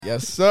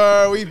Yes,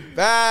 sir. We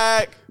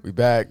back. We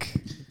back.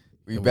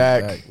 We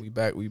back.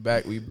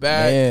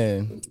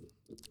 Man,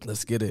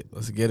 let's get it.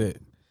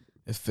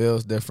 It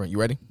feels different. You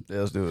ready? Yeah,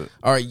 let's do it.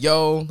 All right,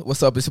 yo.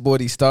 What's up? It's your boy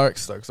D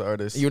Starks. Starks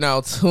Artist. You're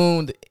now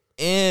tuned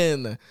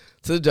in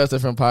to the Just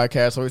Different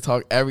podcast, where we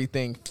talk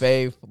everything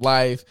faith,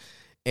 life,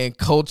 and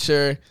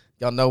culture.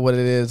 Y'all know what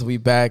it is. We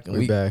back.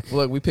 We back.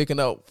 Look, we picking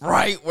up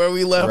right where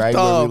we left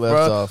off,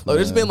 bro. Look,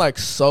 there's been like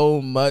so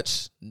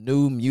much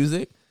new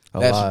music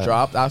that's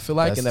dropped, I feel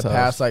like, that's in the tough.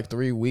 past like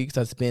 3 weeks.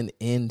 That's been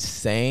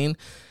insane.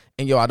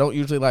 And yo, I don't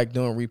usually like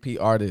doing repeat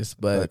artists,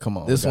 but come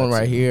on, this one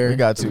right here, we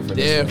got to for this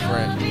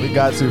different. one. We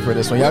got to for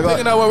this one. Y'all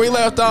picking up where we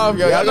left off,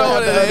 yo. Y'all know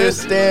what have it to is.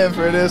 understand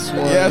for this one.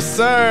 Yes,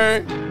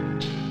 sir.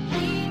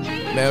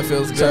 Man, it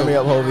feels good. Turn me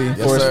up, Hovey.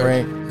 Yes, Forrest sir.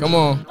 Frank. Come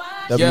on.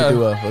 W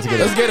Duo. Let's get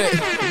it. Let's get it.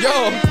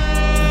 Yo.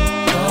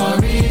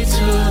 Glory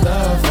to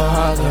the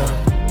Father.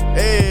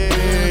 Hey.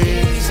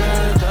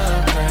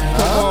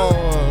 Come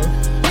on.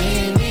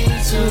 Lead me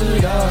to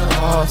your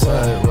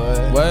altar.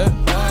 What?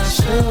 Wash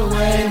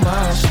away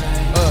my shame.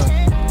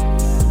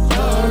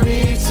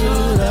 Glory to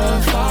the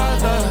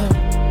Father.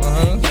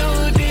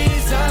 You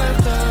deserve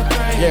the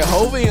praise. Yeah,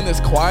 Hovey in this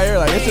choir,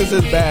 like this is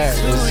his bag.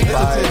 This is his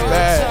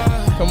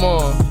bag. Come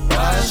on.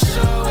 Wash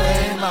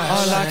away my shame.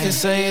 All I can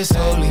say is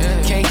holy.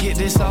 Can't get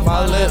this off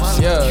my lips.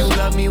 Yeah. You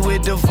love me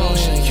with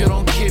devotion. You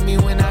don't kid me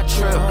when I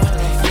trip.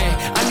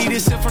 Yeah, I need a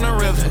sip from the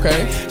river.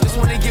 Okay. Just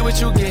wanna get what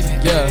you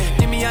getting. Yeah.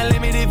 Give me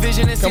unlimited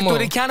vision and see Come through on.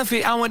 the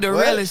counterfeit. I want the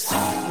realest.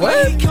 What?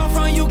 Where you come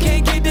from, you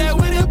can't get that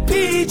with a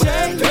PJ.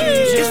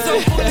 It's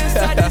so cool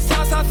inside this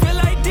house, I feel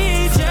like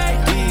DJ.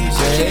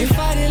 I can't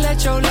fight it,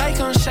 let your light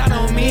come shine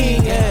on me.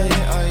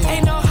 Yeah.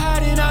 Ain't no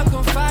hiding, I'm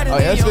confiding. Oh,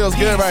 yeah, this feels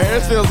good right here.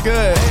 This feels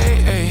good.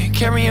 Hey,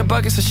 carrying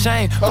buckets of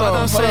shame. Father,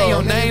 I'm saying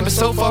your name, but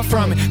so far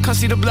from it. Can't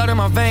see the blood in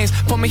my veins.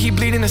 For me, he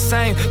bleeding the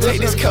same. Take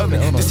this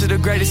covenant. This is the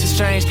greatest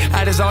exchange.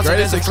 At his altar,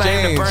 there's Greatest a flame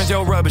that exchange. burns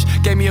your rubbish.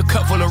 Gave me a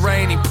cup full of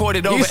rain. He poured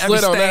it over He every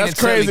slid on stain. that.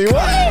 That's until he crazy. cut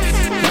What? it.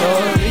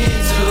 Glory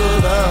to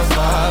the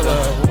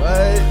Father.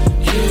 What?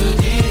 You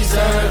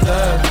deserve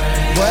the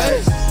praise. What?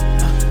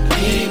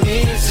 Lead me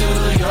to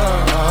your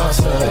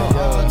altar.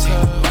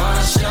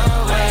 Wash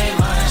away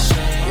my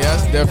shame. Yeah,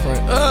 that's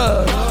different.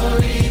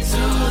 Glory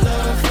to the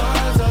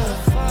Father.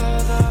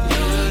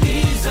 You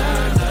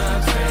deserve the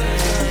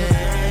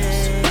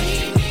praise.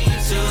 Lead me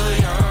to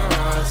your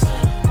altar.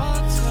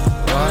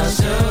 Wash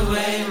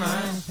away my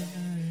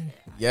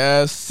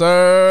Yes,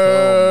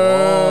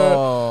 sir. Come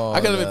on, I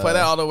couldn't even play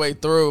that all the way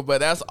through, but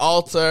that's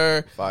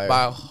Altar Fire.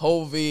 by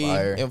Hovey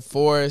Fire. and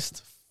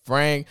Forrest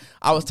Frank.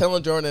 I was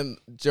telling Jordan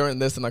during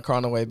this in the car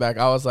on the way back,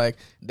 I was like,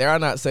 dare I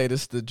not say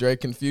this is the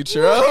Drake and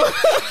Future of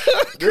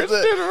Christian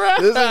rap?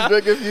 This is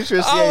Drake and Future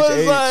CHH, I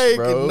was like,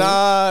 bro.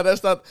 nah,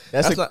 that's not.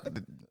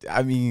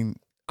 I mean,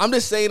 I'm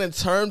just saying in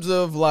terms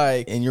of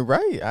like and you're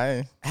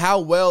right. how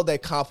well they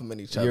complement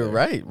each other. You're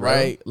right, bro.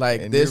 Right?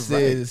 Like And this you're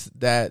right. is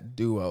that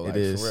duo. Like,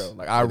 It is for real.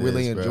 Like I It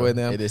really is, bro. enjoy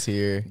them. It is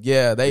here.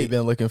 Yeah, They've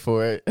been looking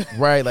for it.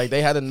 right. Like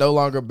they had a No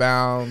Longer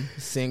Bound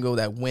single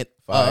that went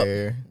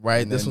Fire. up.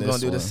 Right. And This then one's gonna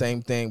this do the one.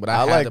 same thing, but I I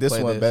had like to this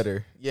play one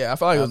better. Yeah, I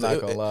felt like I'm it was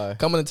not gonna lie.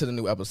 coming into the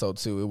new episode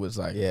too. It was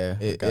like Yeah,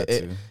 it got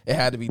to.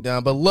 had to be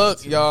done. But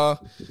look, y'all,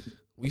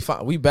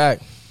 we back.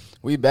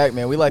 We back,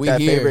 man. We like We that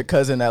here. favorite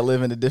cousin that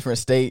live in a different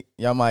state.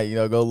 Y'all might,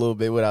 go a little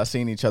bit without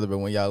seeing each other, but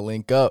when y'all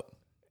link up,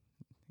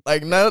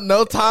 Like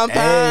no time hey,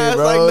 passed.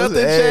 bros, Like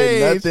nothing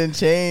changed. Nothing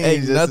changed. Hey,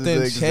 This nothing is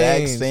the exact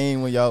changed.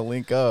 same when y'all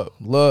link up.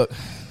 Look,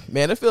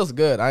 man, it feels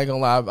good. I ain't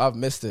gonna lie, I've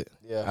missed it.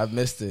 Yeah. I've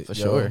missed it For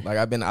yo. sure. Like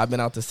I've been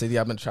out the city.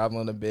 I've been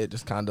traveling a bit,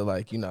 just kind of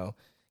like getting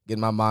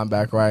my mind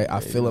back right. I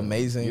feel you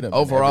amazing. done been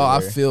Overall, I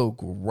everywhere. feel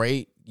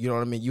great. You know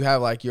what I mean? You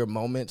have like your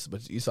moments,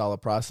 but you saw the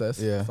process.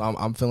 Yeah. So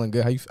I'm feeling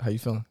good. How you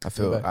feeling?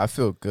 I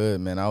feel good,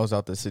 man. I was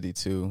out the city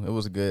too. It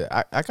was good.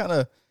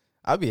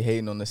 I'd be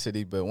hating on the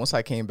city, but once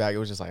I came back, it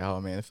was just like, oh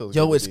man, it feels.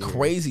 Yo, good it's to be here.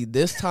 crazy.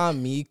 This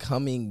time, me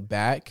coming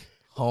back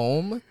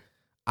home,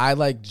 I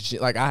I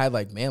had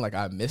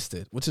I missed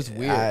it, which is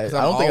weird. I 'cause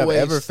don't think I've always-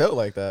 ever felt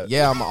like that.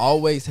 Yeah, I'm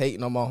always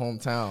hating on my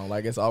hometown.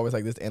 Like it's always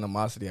like this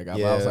animosity I got.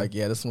 But I was Yeah. like,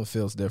 yeah, this one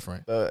feels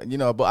different. But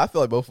I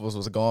feel like both of us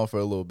was gone for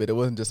a little bit. It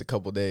wasn't just a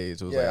couple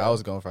days. It was like Yeah. I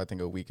was gone for I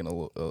think a week and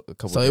a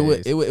couple. So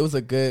days. it was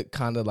a good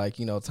kind of like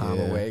time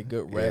Yeah. away,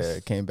 good rest. Yeah,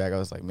 came back. I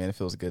was like, man, it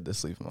feels good to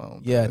sleep in my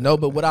own. Yeah, bed. no,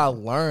 but what I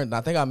learned,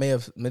 I think I may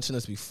have mentioned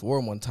this before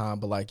one time,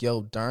 but like,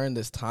 yo, during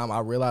this time, I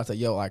realized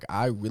that, like,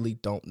 I really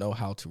don't know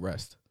how to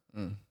rest.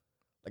 Mm.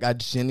 Like, I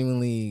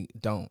genuinely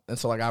don't. And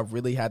so, like, I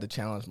really had to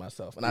challenge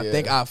myself. And I Yeah.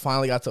 think I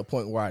finally got to a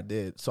point where I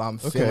did. So I'm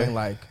Okay. feeling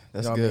like,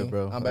 That's you know what good, I mean?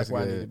 bro. I'm That's back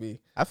where I good. need to be.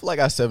 I feel like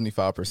I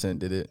 75%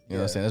 did it. You know what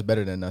I'm Yeah. saying? That's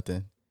better than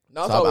nothing.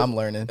 No, So I'm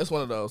learning. It's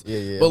one of those.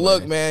 Yeah. But I'm look,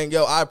 learning. man,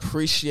 yo, I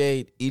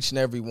appreciate each and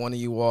every one of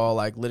you all.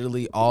 Like,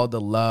 literally all the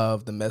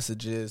love, the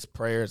messages,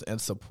 prayers, and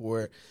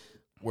support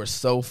were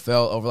so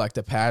felt over like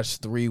the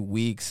past 3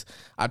 weeks.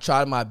 I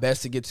tried my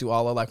best to get to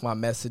all of like my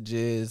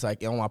messages,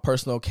 like on my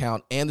personal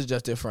account and the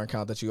Just Different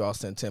account that you all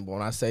sent in. But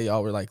when I say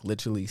y'all were like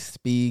literally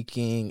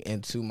speaking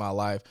into my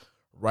life,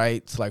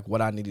 right, to like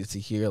what I needed to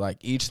hear, like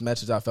each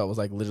message I felt was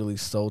like literally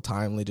so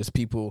timely. Just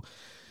people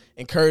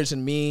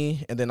encouraging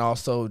me, and then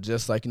also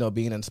just like,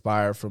 being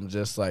inspired from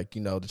just like,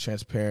 the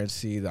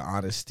transparency, the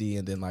honesty,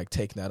 and then like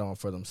taking that on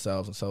for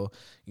themselves. And so,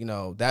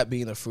 that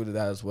being the fruit of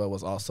that as well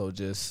was also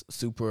just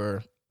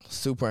super,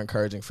 super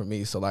encouraging for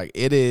me. So like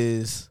it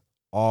is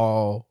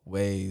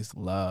always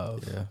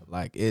love. Yeah.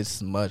 Like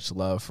it's much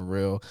love for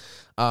real.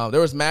 There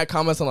was mad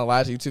comments on the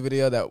last YouTube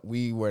video that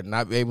we were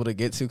not able to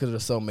get to because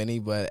there's so many,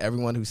 but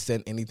everyone who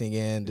sent anything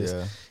in, just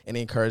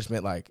any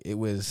encouragement, like it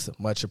was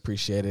much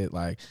appreciated.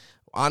 Like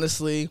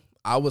honestly,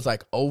 I was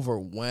like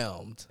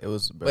overwhelmed. It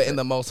was, but in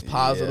the most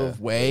positive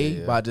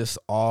way by just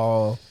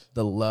all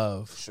the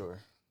love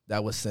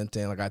that was sent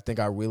in. Like I think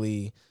I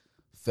really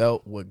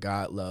felt what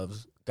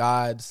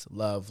God's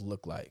love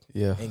look like.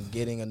 Yeah. And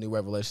getting a new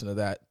revelation of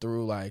that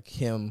through like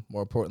him,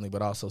 more importantly,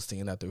 but also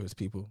seeing that through his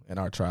people and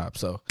our tribe.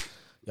 So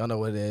y'all know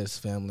what it is,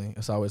 family.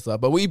 It's always love.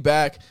 But we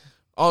back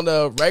on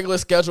the regular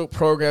scheduled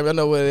program. Y'all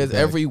know what it is,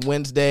 every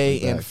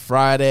Wednesday and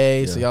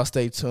Friday. So y'all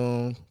stay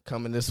tuned.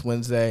 Coming this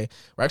Wednesday.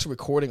 We're actually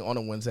recording on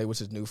a Wednesday,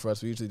 which is new for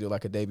us. We usually do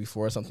like a day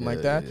before or something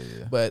like that.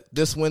 But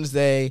this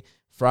Wednesday,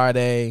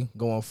 Friday,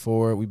 going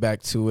forward, we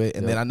back to it.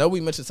 And then I know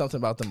we mentioned something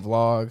about them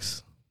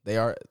vlogs. They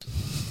are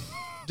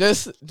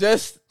just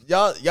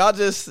y'all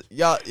just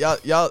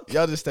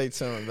stay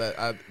tuned.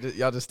 But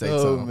y'all just stay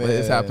tuned. Man. But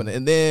it's happening.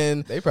 And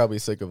then they probably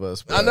sick of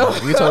us. Bro. I know.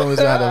 We told them we was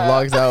gonna have the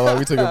vlogs out.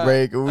 We took a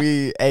break.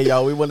 We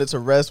wanted to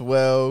rest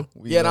well.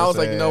 And I was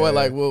like, you know what?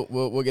 Like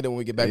we'll get it when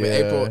we get back.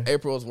 But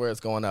April is where it's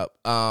going up.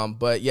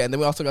 But yeah, and then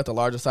we also got the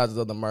larger sizes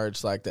of the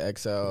merch, like the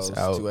XLs,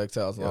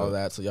 2XLs, and all of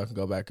that. So y'all can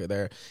go back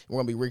there.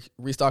 We're gonna be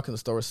restocking the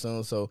store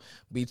soon. So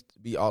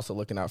be also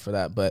looking out for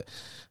that. But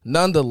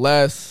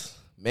nonetheless,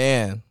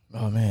 man.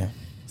 Oh man.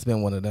 It's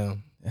been one of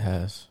them. It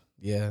has.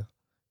 Yeah.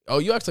 Oh,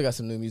 you actually got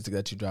some new music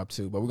that you dropped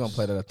too, but we're gonna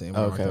play that at the end.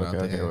 Okay.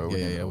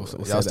 Yeah. We'll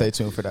y'all stay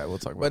tuned for that. We'll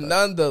talk about that. But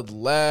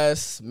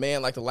nonetheless,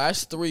 man, like the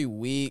last 3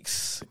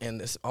 weeks,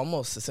 and it's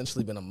almost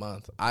essentially been a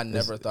month. I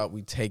never thought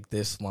we'd take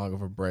this long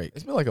of a break.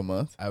 It's been like a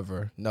month.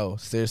 Ever. No,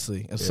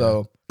 seriously. And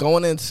so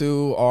going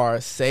into our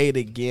Say It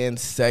Again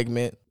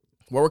segment,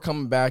 where we're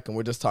coming back and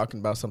we're just talking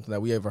about something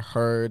that we ever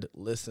heard,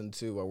 listened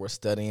to, or we're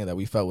studying that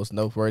we felt was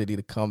noteworthy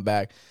to come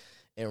back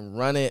and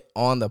run it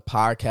on the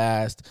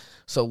podcast.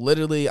 So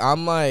literally,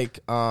 I'm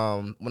like,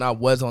 when I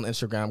was on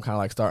Instagram, kind of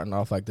like starting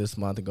off like this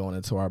month and going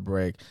into our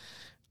break,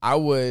 I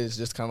was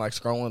just kind of like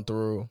scrolling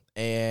through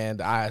and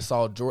I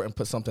saw Jordan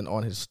put something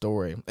on his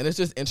story. And it's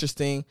just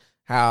interesting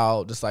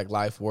how just like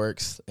life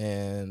works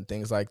and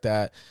things like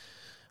that,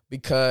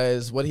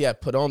 because what he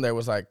had put on there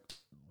was like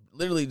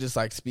literally just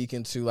like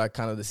speaking to like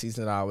kind of the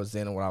season that I was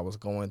in and what I was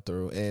going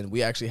through. And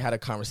we actually had a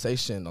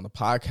conversation on the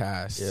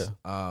podcast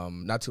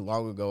not too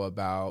long ago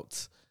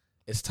about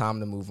It's Time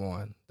to Move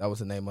On. That was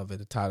the name of it.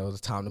 The title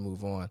was Time to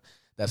Move On.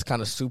 That's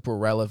kind of super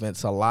relevant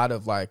to a lot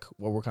of like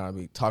what we're kind of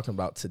be talking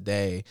about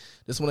today.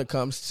 Just when it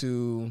comes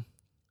to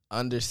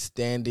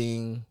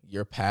understanding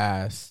your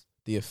past,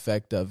 the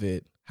effect of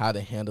it, how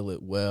to handle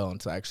it well, and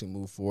to actually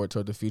move forward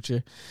toward the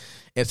future.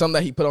 And something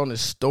that he put on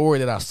his story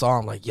that I saw,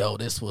 I'm like, yo,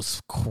 this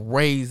was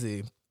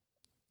crazy.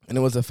 And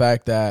it was the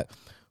fact that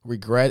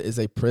regret is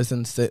a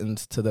prison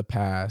sentence to the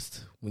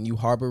past. When you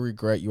harbor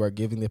regret, you are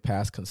giving the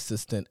past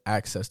consistent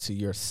access to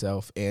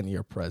yourself and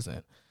your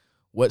present.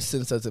 What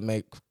sense does it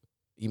make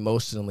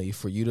emotionally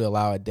for you to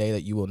allow a day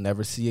that you will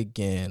never see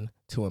again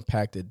to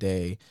impact a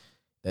day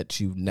that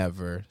you've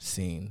never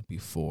seen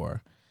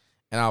before?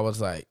 And I was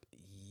like,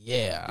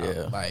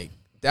 yeah. Like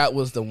that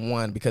was the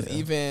one, because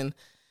even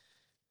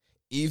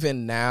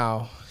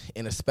now,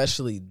 and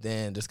especially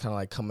then, just kind of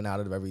like coming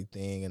out of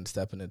everything and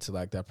stepping into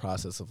like that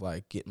process of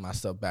like getting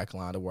myself back in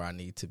line to where I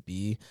need to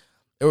be,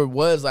 there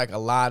was like a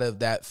lot of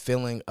that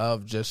feeling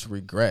of just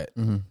regret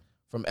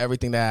from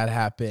everything that had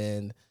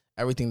happened,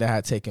 everything that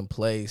had taken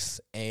place.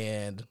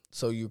 And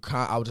so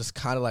I was just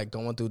kind of like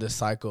going through this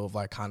cycle of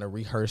like kind of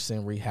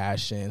rehearsing,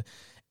 rehashing,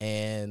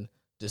 and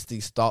just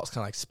these thoughts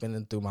kind of like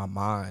spinning through my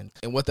mind.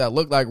 And what that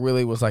looked like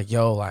really was like,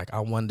 yo, like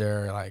I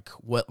wonder like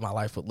what my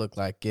life would look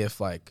like if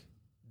like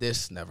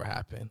this never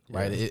happened,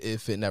 right?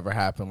 If it never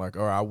happened, like,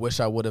 or I wish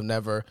I would have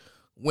never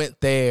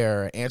went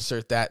there,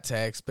 answered that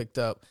text, picked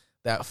up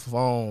that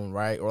phone,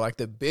 right? Or like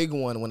the big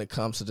one when it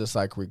comes to just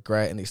like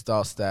regret and these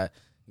thoughts that,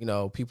 you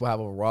know, people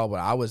have overall, but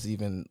I was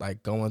even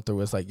like going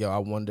through, it's like, yo, I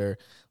wonder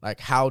like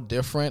how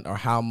different or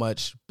how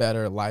much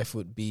better life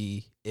would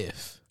be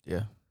if,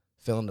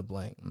 fill in the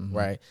blank,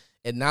 right?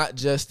 And not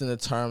just in the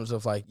terms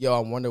of like, yo, I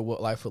wonder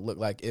what life would look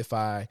like if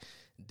I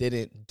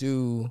didn't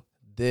do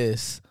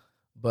this,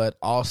 but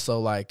also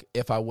like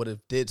if I would have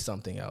did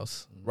something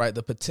else, right?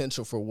 The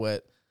potential for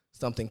what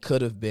something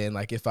could have been,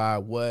 like if I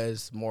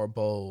was more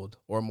bold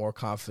or more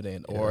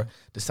confident or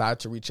decided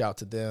to reach out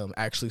to them,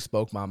 actually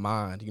spoke my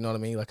mind, you know what I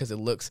mean? Like, because it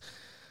looks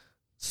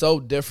so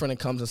different. It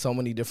comes in so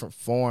many different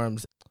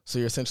forms. So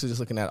you're essentially just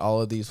looking at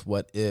all of these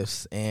what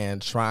ifs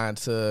and trying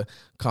to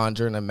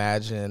conjure and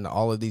imagine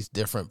all of these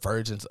different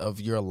versions of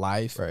your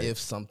life if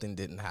something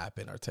didn't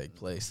happen or take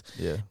place.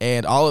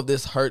 And all of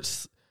this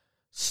hurts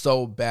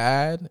so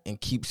bad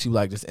and keeps you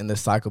like just in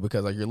this cycle,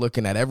 because like you're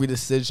looking at every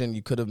decision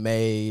you could have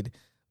made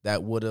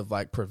that would have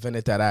like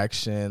prevented that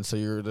action. So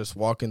you're just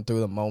walking through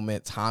the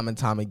moment time and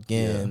time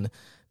again,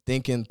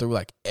 thinking through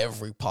like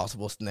every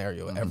possible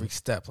scenario, every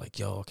step. Like,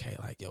 yo, okay,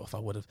 like, yo, if I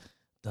would have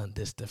done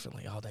this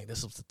differently, oh dang,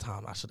 this was the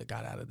time I should have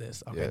got out of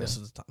this. Okay, this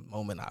was the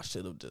moment I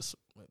should have just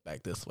went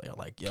back this way. Or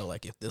like, yo,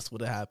 like if this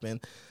would have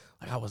happened,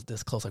 like I was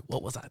this close. Like,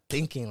 what was I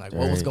thinking? Like,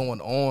 what was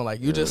going on?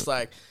 Like, you just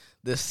like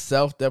this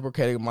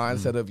self-deprecating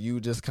mindset of you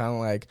just kind of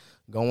like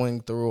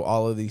going through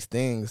all of these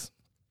things.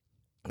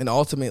 And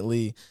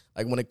ultimately,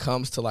 like when it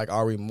comes to like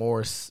our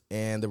remorse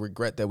and the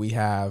regret that we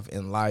have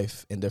in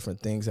life and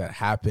different things that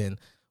happen,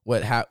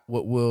 what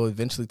will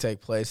eventually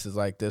take place is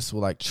like this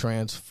will like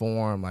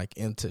transform like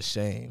into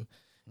shame.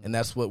 And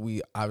that's what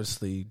we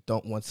obviously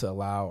don't want to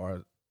allow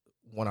or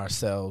want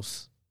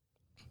ourselves.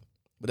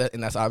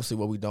 And that's obviously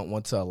what we don't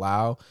want to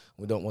allow.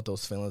 We don't want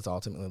those feelings to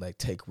ultimately like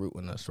take root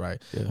in us,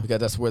 right? Yeah. Because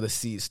that's where the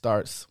seed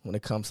starts when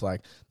it comes to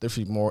like this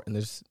remorse and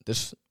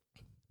this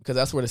because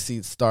that's where the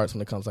seed starts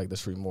when it comes to like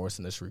this remorse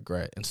and this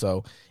regret. And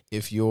so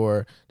if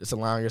you're just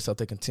allowing yourself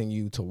to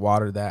continue to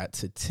water that,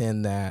 to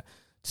tend that,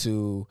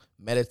 to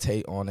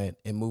meditate on it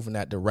and move in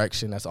that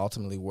direction, that's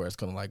ultimately where it's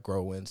going to like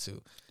grow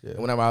into. Yeah. And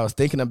whenever I was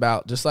thinking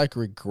about just like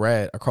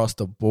regret across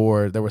the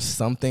board, there was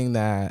something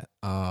that,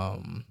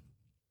 so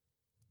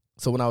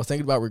when I was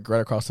thinking about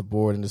regret across the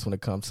board and just when it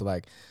comes to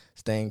like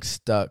staying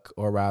stuck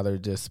or rather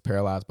just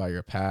paralyzed by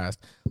your past,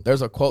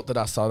 there's a quote that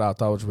I saw that I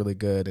thought was really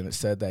good. And it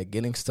said that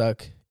getting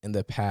stuck in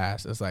the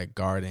past is like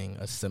guarding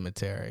a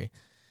cemetery.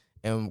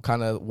 And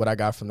kind of what I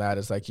got from that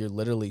is like you're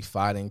literally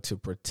fighting to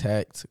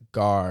protect,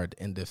 guard,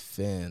 and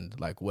defend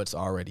like what's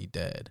already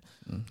dead.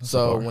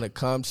 So when it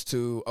comes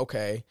to,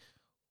 okay,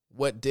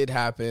 what did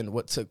happen,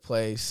 what took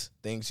place,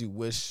 things you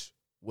wish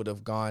would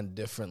have gone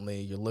differently,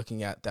 you're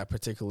looking at that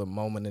particular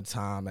moment in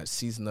time, that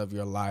season of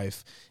your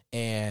life,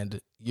 and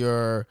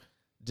you're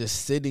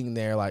just sitting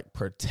there like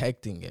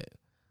protecting it.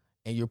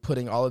 And you're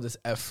putting all of this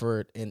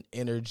effort and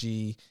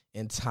energy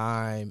and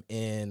time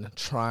in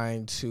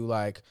trying to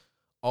like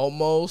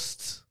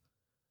almost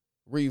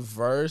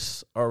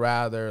reverse or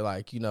rather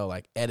like, you know,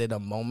 like edit a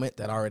moment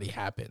that already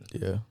happened.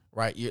 Yeah.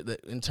 Right.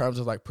 In terms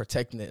of like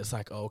protecting it, it's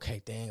like, oh,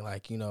 okay, dang,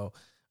 like, you know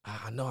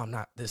I'm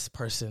not this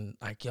person.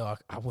 Like, yo,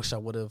 I wish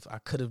I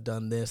could have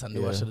done this. I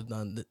knew I should have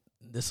done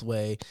this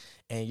way.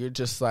 And you're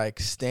just like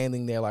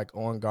standing there like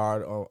on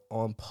guard or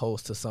on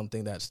post to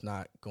something that's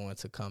not going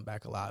to come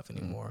back alive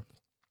anymore.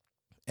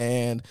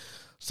 And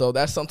so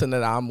that's something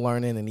that I'm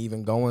learning and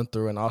even going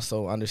through, and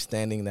also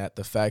understanding that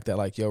the fact that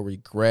like, yo,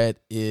 regret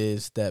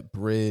is that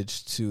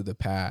bridge to the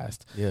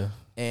past. Yeah.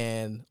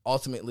 And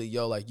ultimately,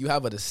 yo, like you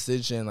have a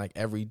decision like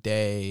every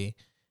day,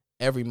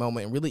 every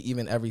moment, and really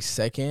even every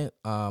second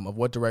of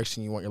what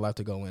direction you want your life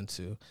to go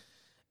into.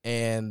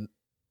 And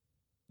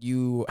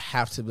you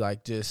have to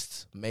like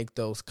just make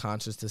those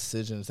conscious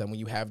decisions. And when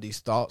you have these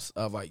thoughts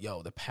of like,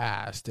 yo, the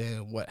past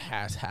and what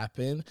has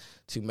happened,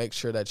 to make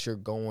sure that you're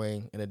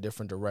going in a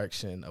different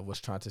direction of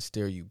what's trying to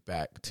steer you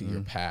back to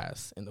your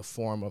past in the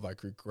form of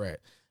like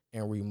regret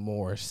and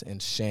remorse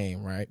and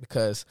shame, right?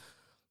 Because,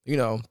 you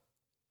know,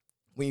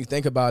 when you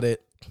think about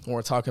it, when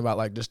we're talking about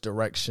like this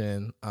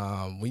direction,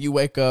 when you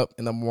wake up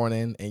in the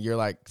morning and you're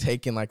like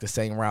taking like the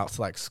same route to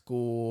like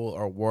school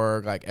or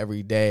work like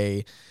every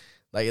day,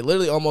 like it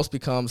literally almost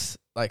becomes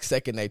like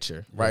second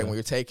nature, right? Yeah. When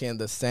you're taking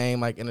the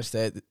same like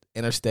interstate,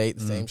 the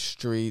same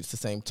streets, the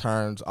same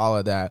turns, all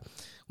of that.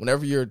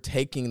 Whenever you're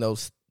taking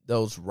those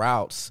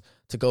routes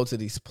to go to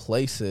these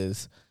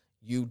places,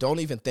 you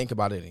don't even think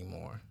about it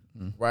anymore,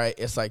 right?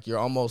 It's like you're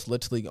almost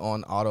literally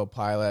on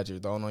autopilot. You're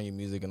throwing on your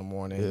music in the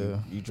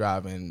morning, you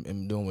driving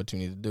and doing what you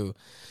need to do.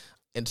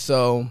 And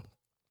so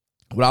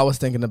what I was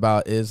thinking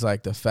about is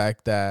like the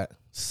fact that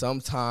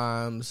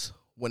sometimes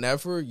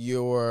whenever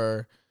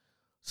you're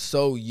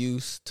so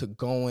used to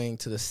going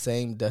to the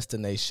same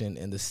destination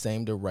in the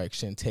same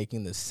direction,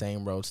 taking the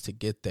same roads to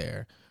get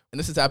there. And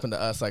this has happened to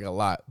us like a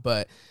lot,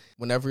 but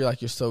whenever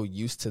you're so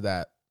used to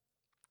that,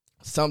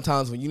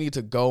 sometimes when you need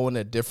to go in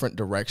a different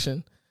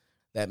direction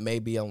that may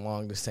be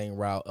along the same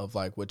route of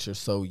like what you're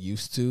so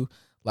used to,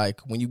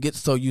 like when you get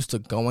so used to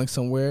going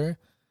somewhere,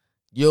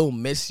 you'll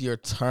miss your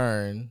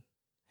turn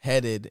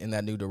headed in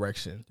that new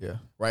direction. Yeah.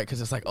 Right.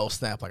 Cause it's like, oh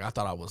snap. Like I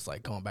thought I was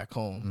like going back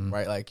home.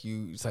 Right. Like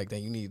it's like,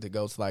 then you need to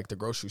go to like the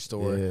grocery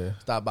store,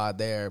 stop by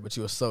there. But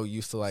you were so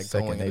used to like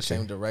going in the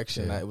same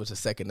direction that it was a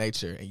second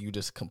nature, and you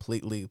just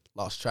completely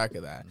lost track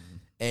of that.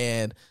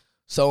 And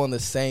so in the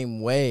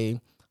same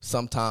way,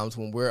 sometimes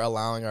when we're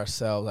allowing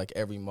ourselves like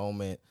every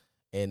moment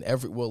and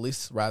every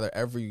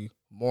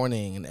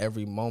morning and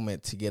every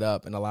moment to get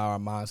up and allow our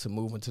minds to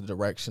move into the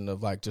direction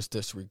of like just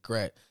this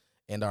regret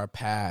and our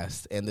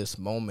past and this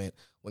moment,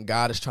 when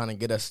God is trying to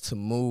get us to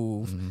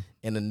move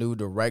in a new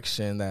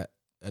direction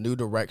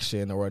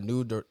or a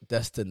new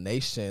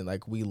destination,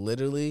 like we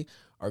literally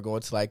are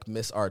going to like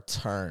miss our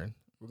turn.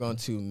 We're going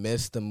to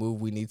miss the move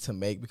we need to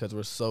make because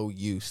we're so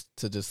used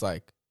to just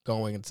like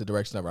going into the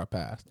direction of our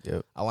past.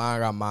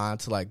 Allowing our mind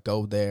to like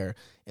go there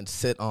and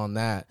sit on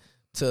that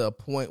to a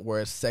point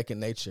where it's second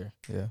nature.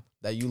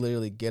 That you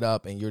literally get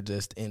up and you're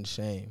just in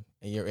shame.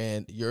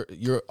 and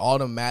you're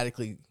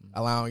automatically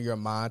allowing your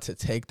mind to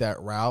take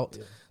that route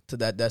to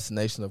that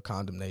destination of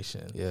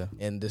condemnation. Yeah.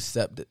 And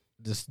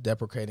just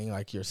deprecating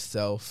like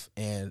yourself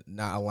and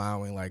not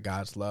allowing like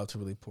God's love to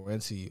really pour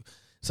into you.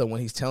 So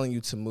when he's telling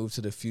you to move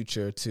to the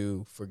future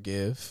to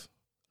forgive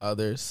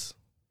others,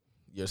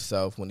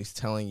 yourself, when he's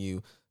telling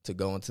you to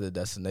go into the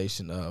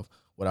destination of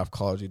what I've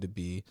called you to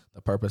be,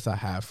 the purpose I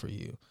have for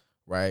you,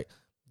 right?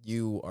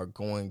 You are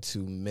going to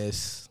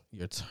miss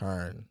your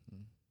turn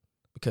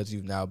because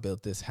you've now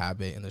built this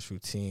habit and this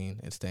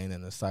routine and staying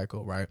in the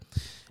cycle, right?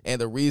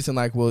 And the reason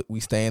like we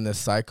stay in this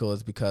cycle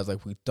is because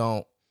like we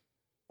don't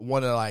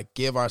want to like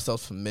give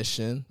ourselves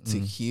permission to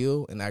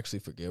heal and actually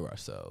forgive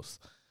ourselves.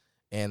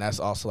 And that's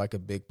also like a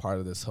big part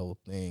of this whole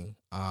thing.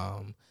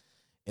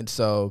 And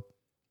so,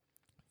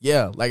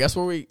 yeah, like that's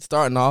where we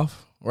starting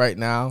off right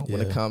now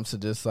when it comes to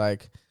just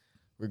like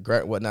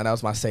regret, whatnot. That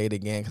was my say it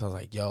again because I was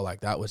like, yo,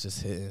 like that was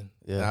just hitting.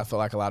 Yeah. And I feel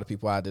like a lot of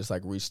people I just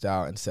like reached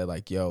out and said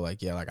like, yo,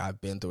 like, yeah, like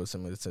I've been through a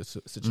similar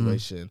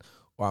situation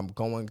or I'm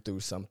going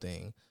through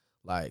something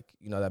like,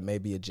 you know, that may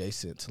be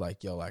adjacent to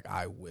like, yo, like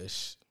I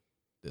wish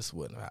this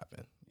wouldn't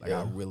happen. Like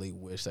I really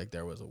wish like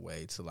there was a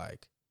way to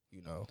like,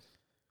 you know,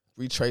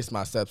 retrace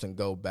my steps and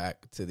go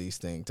back to these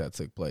things that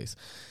took place.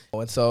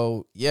 And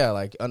so, yeah,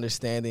 like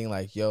understanding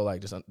like, yo, like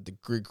just the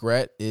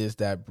regret is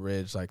that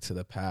bridge like to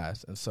the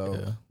past. And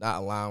so not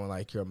allowing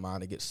like your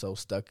mind to get so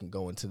stuck and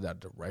go into that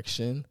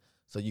direction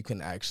so you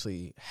can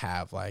actually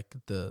have like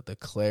the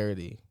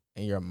clarity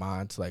in your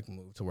mind to like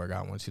move to where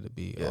God wants you to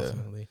be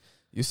ultimately.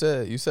 You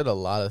said a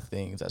lot of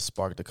things that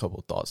sparked a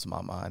couple thoughts in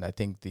my mind. I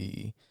think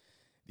the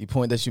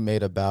point that you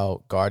made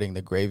about guarding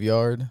the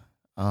graveyard,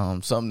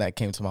 something that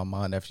came to my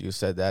mind after you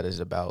said that is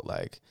about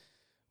like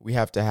we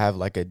have to have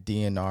like a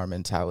DNR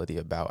mentality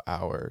about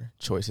our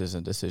choices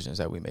and decisions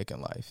that we make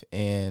in life.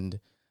 And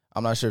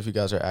I'm not sure if you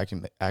guys are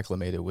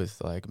acclimated with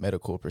like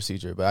medical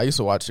procedure, but I used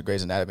to watch the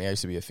Grey's Anatomy. I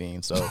used to be a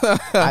fiend, so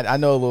I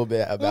know a little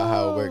bit about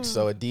how it works.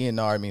 So a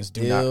DNR means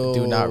do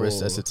not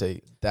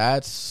resuscitate.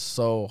 That's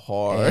so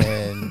hard.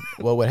 And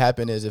what would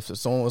happen is if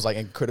someone was like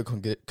in critical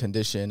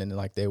condition and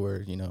like they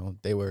were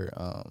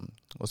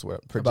what's the word?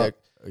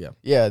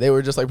 They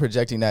were just like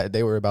projecting that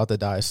they were about to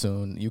die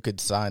soon. You could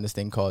sign this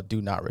thing called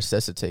do not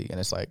resuscitate, and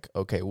it's like,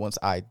 okay, once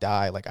I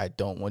die, like I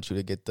don't want you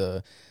to get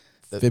the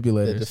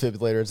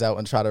defibrillators out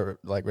and try to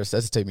like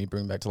resuscitate me,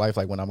 bring me back to life.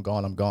 Like when I'm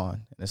gone, I'm gone.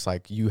 And it's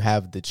like you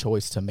have the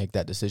choice to make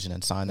that decision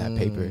and sign that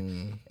paper.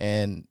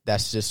 And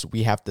that's just,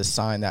 we have to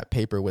sign that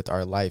paper with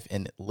our life.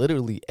 And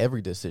literally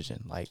every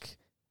decision, it's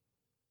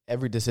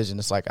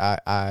like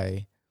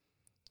I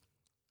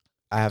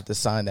have to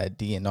sign that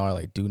DNR,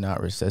 like do not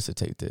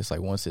resuscitate this.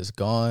 Like once it's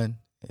gone,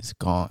 it's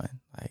gone.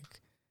 Like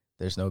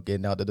there's no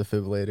getting out the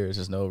defibrillators.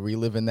 There's no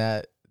reliving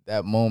that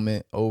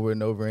moment over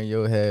and over in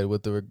your head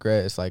with the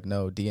regret. It's like,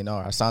 no,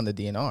 DNR. I signed the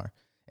DNR.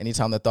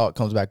 Anytime the thought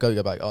comes back up,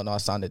 you're like, oh no, I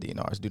signed the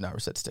DNR. Do not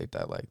resuscitate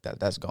that. Like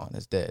that's gone.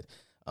 It's dead.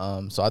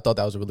 So I thought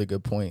that was a really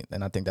good point.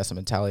 And I think that's a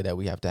mentality that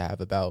we have to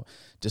have about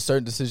just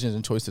certain decisions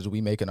and choices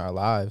we make in our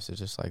lives. It's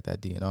just like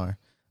that DNR.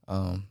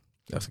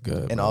 That's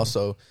good. And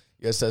also,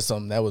 you said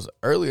something that was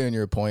earlier in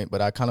your point,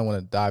 but I kind of want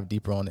to dive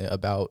deeper on it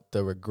about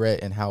the regret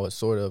and how it's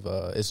sort of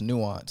it's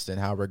nuanced, and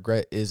how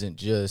regret isn't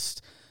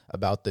just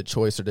about the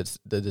choice or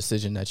the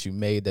decision that you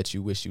made that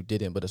you wish you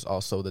didn't, but it's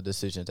also the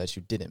decisions that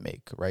you didn't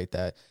make, right?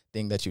 That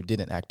thing that you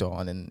didn't act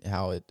on, and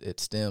how it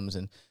stems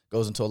and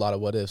goes into a lot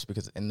of what ifs.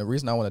 And the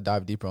reason I want to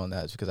dive deeper on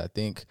that is because I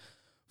think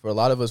for a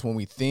lot of us, when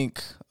we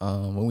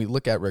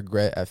look at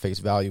regret at face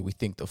value, we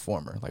think the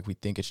former. Like we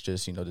think it's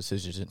just,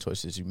 decisions and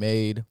choices you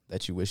made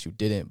that you wish you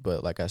didn't.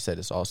 But like I said,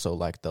 it's also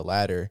like the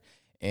latter.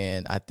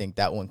 And I think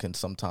that one can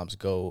sometimes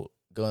go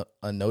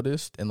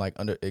unnoticed, and like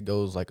it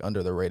goes like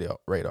under the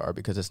radar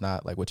because it's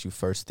not like what you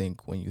first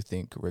think when you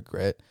think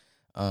regret.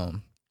 I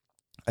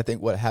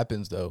think what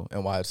happens though,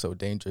 and why it's so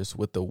dangerous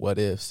with the what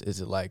ifs, is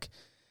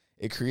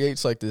it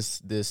creates like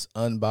this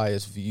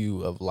unbiased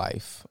view of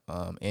life,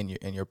 in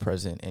your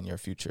present and your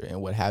future.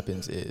 And what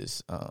happens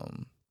is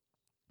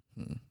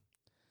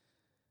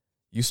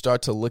you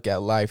start to look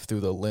at life through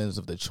the lens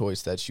of the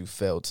choice that you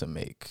failed to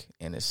make.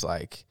 And it's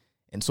like,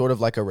 in sort of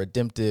like a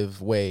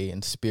redemptive way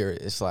in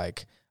spirit, it's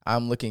like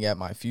I'm looking at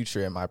my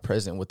future and my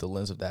present with the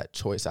lens of that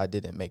choice I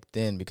didn't make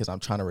then, because I'm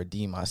trying to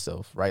redeem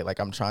myself, right? Like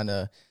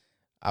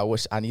I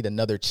wish I need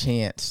another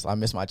chance. I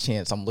missed my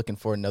chance. I'm looking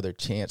for another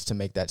chance to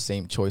make that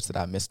same choice that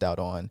I missed out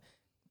on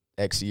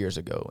X years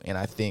ago. And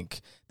I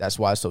think that's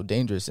why it's so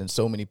dangerous. And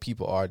so many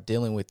people are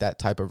dealing with that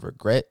type of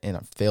regret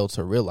and fail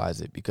to realize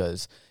it,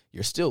 because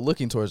you're still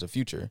looking towards the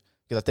future.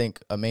 Because I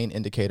think a main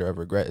indicator of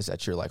regret is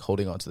that you're like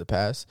holding on to the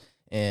past.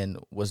 And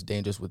what's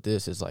dangerous with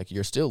this is like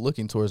you're still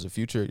looking towards the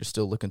future. You're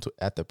still looking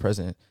at the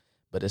present,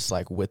 but it's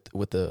like with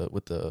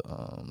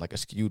the like a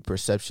skewed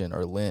perception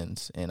or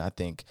lens. And I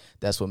think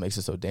that's what makes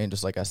it so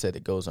dangerous. Like I said,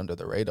 it goes under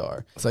the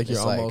radar. It's like you're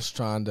almost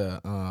trying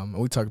to, and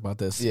we talked about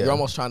this. Yeah. You're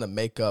almost trying to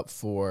make up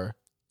for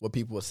what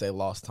people would say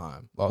lost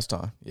time. Lost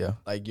time, yeah.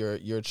 Like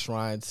you're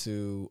trying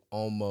to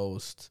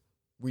almost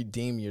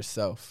redeem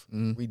yourself,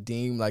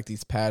 redeem like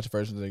these past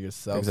versions of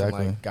yourself. Exactly.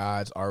 And, like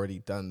God's already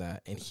done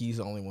that, and He's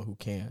the only one who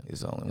can. He's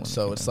the only one.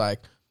 So it's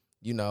like,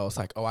 you know, it's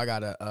like, oh, I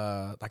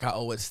gotta, like I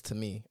owe it to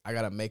me. I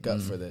gotta make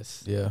up for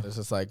this. Yeah. It's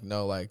just like,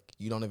 no, like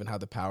you don't even have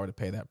the power to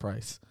pay that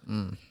price.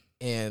 You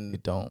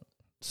And don't.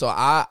 so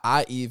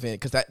I even,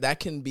 because that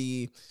can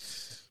be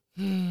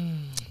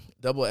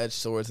double-edged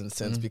swords in a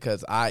sense,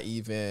 because I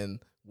even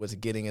was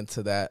getting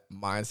into that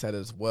mindset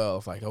as well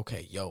of like,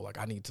 okay, yo, like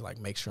I need to like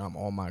make sure I'm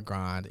on my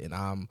grind and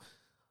I'm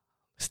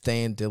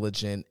staying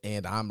diligent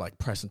and I'm like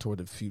pressing toward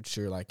the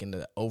future like in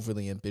an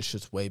overly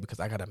ambitious way because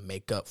I got to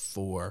make up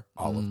for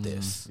all of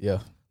this. Yeah.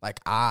 Like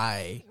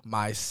I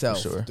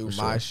myself, through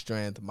my sure.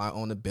 strength, my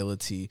own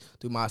ability,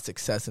 through my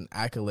success and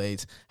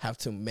accolades, have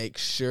to make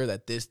sure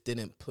that this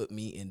didn't put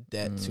me in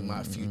debt to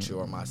my future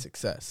or my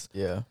success.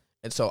 Yeah.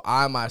 And so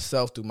I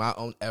myself, through my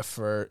own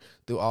effort,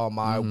 through all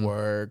my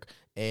work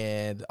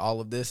and all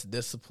of this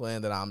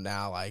discipline that I'm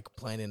now like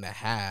planning to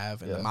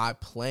have, and my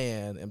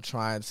plan, I'm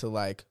trying to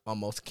like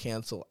almost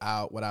cancel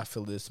out what I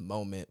feel this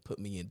moment put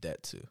me in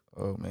debt to.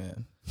 Oh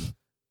man.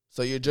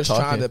 So you're just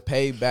trying to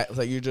pay back.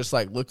 Like you're just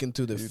like looking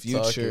to the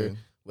future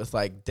with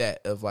like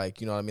debt of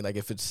like, you know what I mean? Like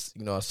if it's,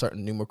 you know, a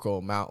certain numerical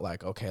amount,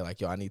 like, okay, like,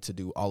 yo, I need to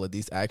do all of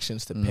these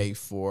actions to pay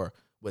for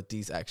what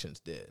these actions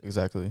did.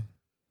 Exactly.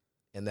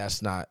 And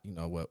that's not, you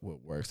know, what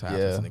works,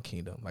 happens in the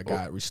kingdom. Like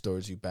God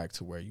restores you back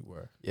to where you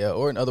were. Yeah.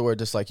 Or in other words,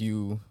 just like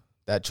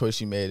that choice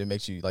you made, it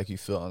makes you like you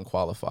feel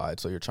unqualified.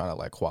 So you're trying to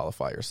like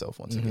qualify yourself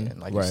once again.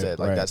 Like you said,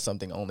 like that's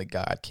something only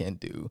God can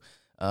do.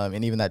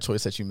 And even that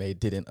choice that you made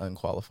didn't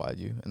unqualify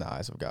you in the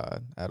eyes of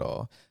God at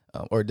all,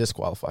 or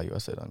disqualify you. I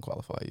said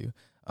unqualify you.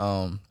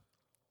 And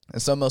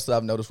something else that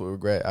I've noticed with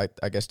regret,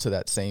 I guess to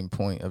that same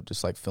point of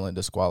just like feeling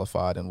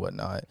disqualified and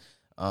whatnot,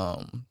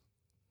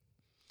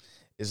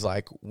 is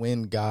like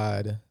when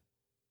God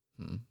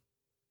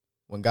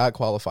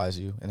qualifies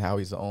you and how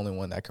He's the only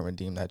one that can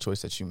redeem that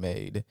choice that you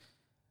made.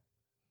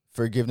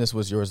 Forgiveness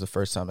was yours the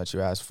first time that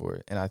you asked for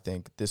it, and I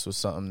think this was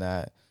something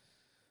that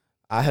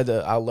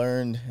I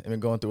learned and been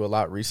going through a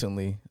lot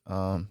recently.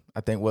 I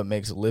think what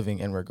makes living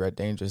in regret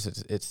dangerous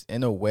is it's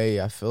in a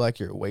way I feel like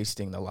you're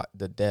wasting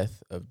the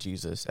death of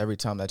Jesus every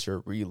time that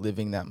you're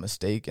reliving that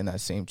mistake and that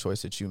same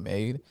choice that you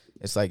made.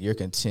 It's like you're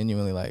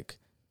continually like,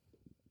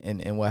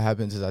 and what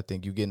happens is I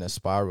think you get in a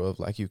spiral of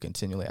like you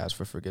continually ask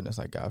for forgiveness,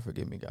 like God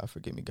forgive me, God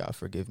forgive me, God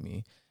forgive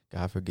me,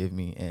 God forgive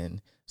me,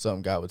 and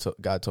something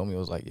God told me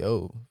was like,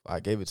 yo, I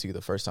gave it to you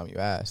the first time you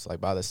asked.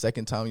 Like by the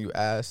second time you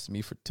asked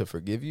me to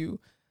forgive you,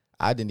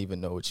 I didn't even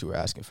know what you were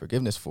asking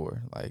forgiveness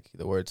for. Like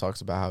the word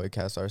talks about how it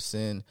casts our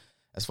sin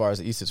as far as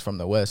the east is from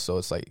the west. So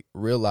it's like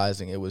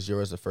realizing it was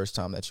yours the first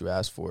time that you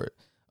asked for it.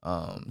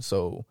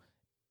 So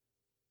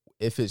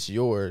if it's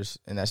yours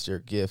and that's your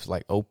gift,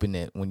 like open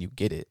it when you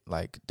get it.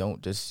 Like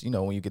don't just, you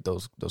know, when you get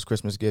those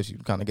Christmas gifts, you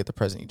kind of get the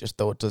present, you just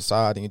throw it to the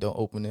side and you don't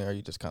open it, or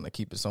you just kind of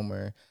keep it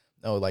somewhere.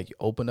 No, like you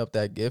open up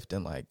that gift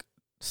and like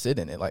sit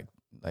in it, like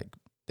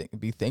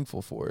be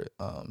thankful for it.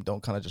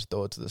 Don't kind of just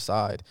throw it to the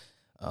side.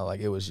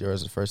 Like it was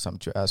yours the first time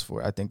that you asked for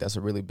it. I think that's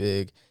a really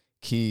big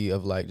key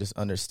of like just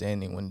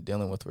understanding when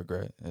dealing with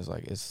regret. It's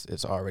like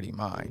it's already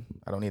mine.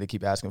 I don't need to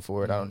keep asking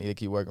for it. I don't need to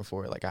keep working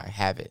for it. Like I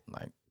have it.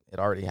 Like it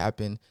already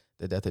happened.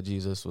 The death of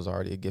Jesus was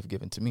already a gift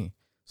given to me.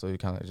 So you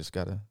kind of just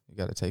gotta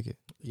take it.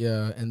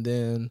 Yeah, and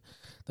then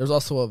there's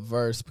also a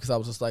verse, because I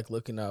was just like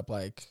looking up,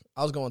 like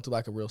I was going through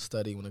like a real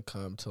study when it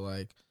comes to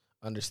like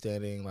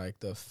understanding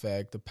like the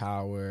effect, the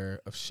power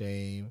of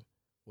shame,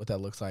 what that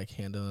looks like,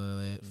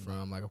 handling it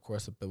from like, of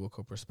course, a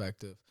biblical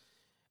perspective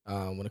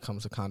when it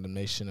comes to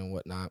condemnation and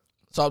whatnot.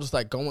 So I was just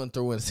like going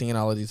through and seeing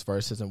all of these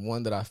verses, and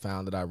one that I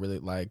found that I really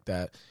like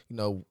that, you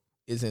know,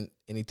 isn't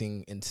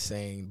anything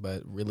insane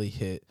but really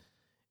hit.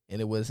 And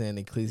it was in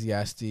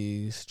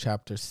Ecclesiastes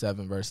chapter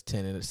 7, verse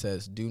 10, and it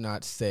says, "Do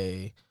not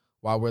say,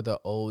 why were the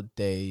old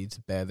days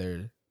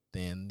better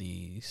than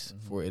these?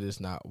 For it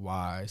is not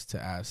wise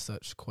to ask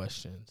such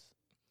questions."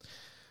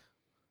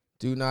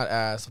 Do not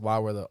ask, why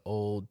were the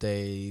old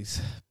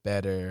days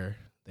better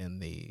than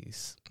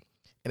these?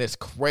 And it's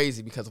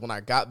crazy because when I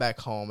got back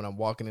home and I'm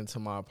walking into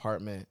my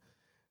apartment,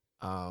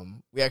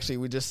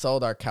 we just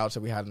sold our couch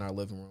that we had in our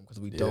living room because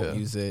we don't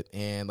use it,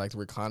 and like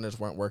the recliners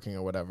weren't working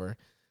or whatever.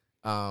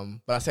 But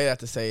I say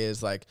that to say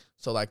is like,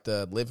 so like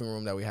the living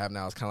room that we have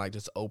now is kind of like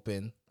just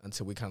open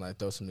until we kind of like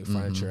throw some new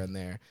furniture in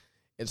there.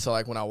 And so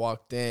like when I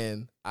walked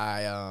in,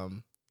 I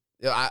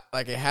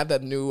like it had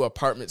that new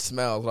apartment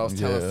smell. What I was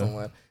telling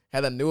someone,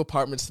 had a new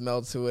apartment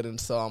smell to it. And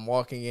so I'm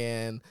walking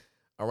in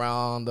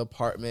around the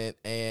apartment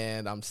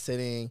and I'm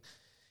sitting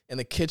in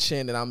the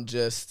kitchen and I'm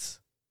just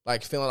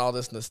like feeling all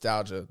this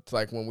nostalgia to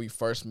like when we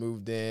first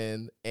moved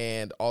in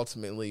and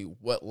ultimately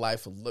what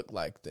life looked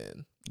like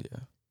then. Yeah.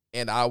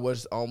 And I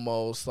was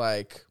almost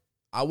like,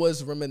 I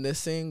was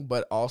reminiscing,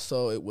 but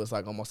also it was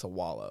like almost a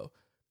wallow.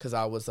 Cause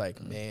I was like,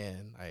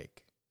 man,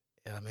 like,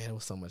 yeah, man, it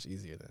was so much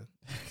easier then.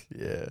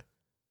 Yeah.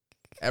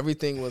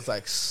 Everything was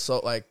like, so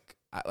like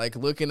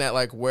looking at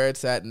like where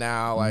it's at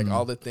now, like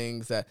all the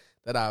things that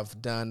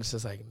I've done. It's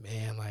just like,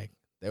 man, like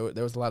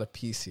there was a lot of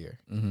peace here.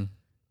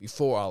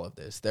 before all of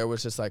this. There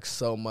was just like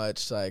so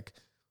much like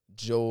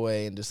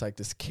joy and just like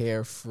this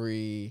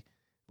carefree,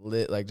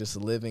 like just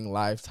living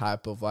life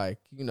type of like,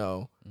 you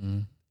know,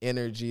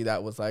 energy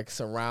that was like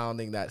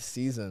surrounding that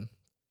season.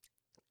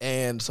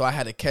 And so I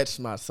had to catch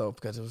myself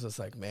because it was just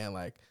like, man,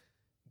 like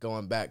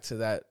going back to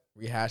that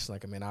rehashing,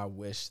 like, I mean, I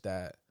wish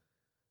that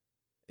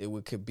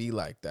could be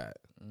like that.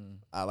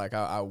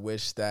 I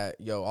wish that,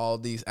 all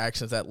these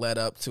actions that led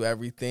up to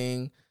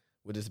everything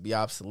would just be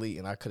obsolete,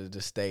 and I could have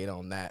just stayed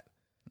on that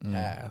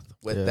path.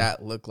 What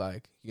that looked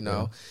like, you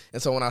know? Yeah.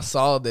 And so when I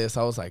saw this,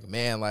 I was like,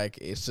 man, like,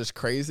 it's just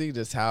crazy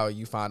just how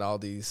you find all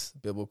these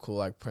biblical,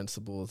 like,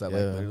 principles that,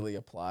 like, literally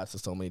applies to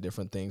so many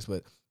different things.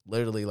 But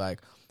literally,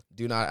 like,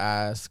 do not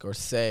ask or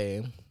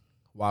say,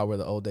 why were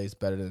the old days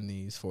better than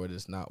these? For it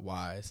is not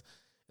wise.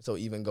 So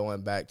even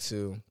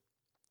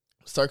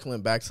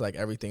circling back to, like,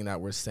 everything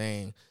that we're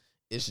saying,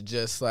 it's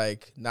just,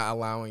 like, not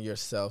allowing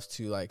yourself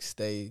to, like,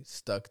 stay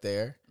stuck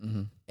there.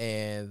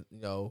 And,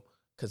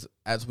 because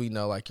as we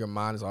know, like, your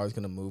mind is always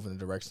going to move in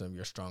the direction of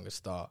your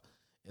strongest thought.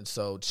 And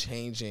so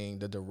changing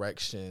the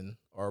direction,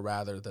 or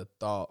rather the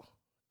thought,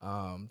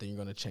 then you're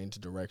going to change the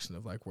direction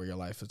of, like, where your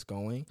life is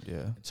going.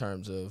 Yeah. In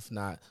terms of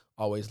not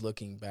always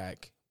looking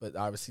back, but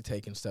obviously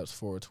taking steps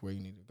forward to where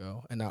you need to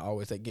go. And not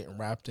always, like, getting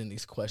wrapped in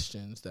these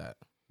questions that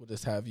will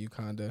just have you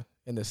kind of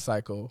in this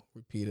cycle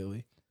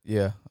repeatedly.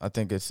 Yeah, I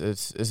think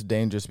it's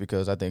dangerous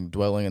because I think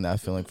dwelling in that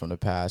feeling from the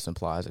past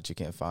implies that you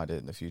can't find it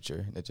in the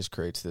future. It just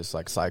creates this,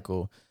 like,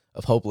 cycle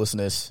of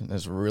hopelessness, and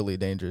it's really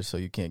dangerous, so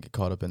you can't get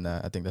caught up in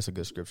that. I think that's a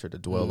good scripture to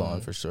dwell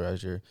on for sure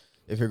if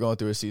you're going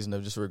through a season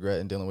of just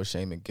regret and dealing with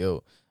shame and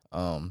guilt.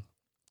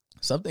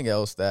 Something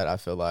else that I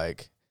feel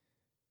like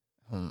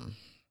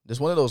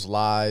just one of those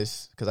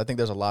lies, because I think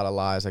there's a lot of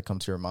lies that come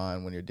to your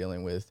mind when you're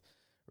dealing with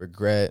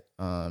regret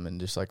and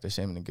just like the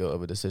shame and the guilt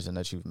of a decision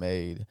that you've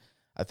made.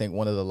 I think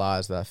one of the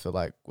lies that I feel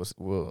like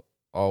will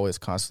always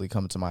constantly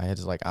come to my head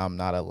is like, I'm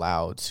not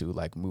allowed to,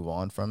 like, move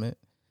on from it.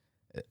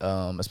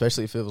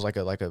 Especially if it was like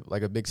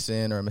a big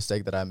sin or a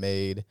mistake that I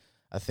made.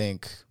 I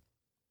think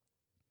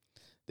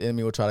the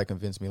enemy will try to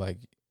convince me, like,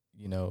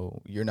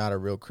 you're not a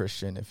real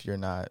Christian if you're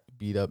not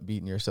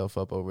beating yourself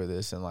up over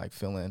this and, like,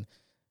 feeling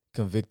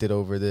convicted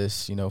over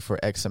this, for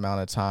X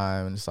amount of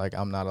time. And it's like,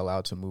 I'm not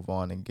allowed to move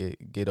on and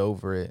get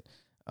over it.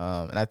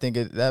 And I think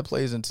that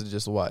plays into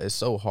just what it's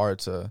so hard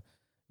to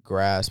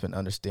grasp and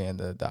understand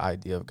the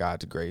idea of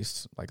God's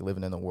grace, like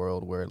living in a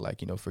world where,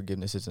 like,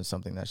 forgiveness isn't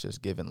something that's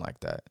just given like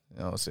that.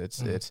 So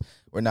it's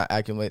we're not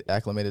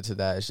acclimated to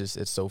that.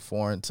 It's so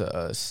foreign to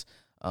us.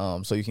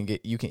 So you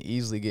can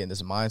easily get in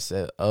this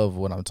mindset of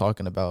what I'm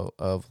talking about,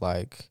 of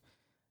like,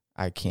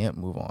 I can't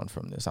move on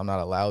from this. I'm not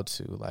allowed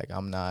to. Like,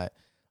 I'm not.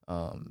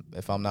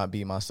 If I'm not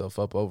beating myself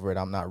up over it,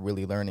 I'm not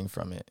really learning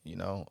from it.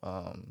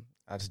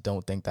 I just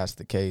don't think that's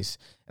the case,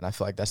 and I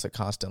feel like that's a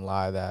constant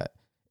lie that,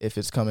 if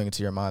it's coming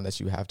into your mind, that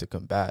you have to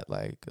combat.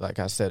 Like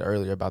I said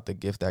earlier about the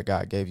gift that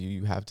God gave you,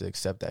 you have to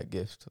accept that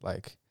gift.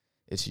 Like,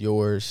 it's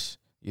yours.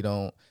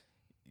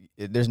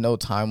 There's no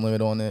time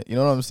limit on it. You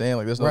know what I'm saying?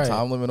 Like, there's no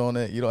time limit on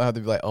it. You don't have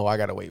to be like, oh, I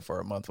got to wait for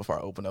a month before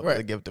I open up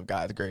the gift of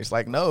God's grace.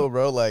 Like, no,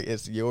 bro, like,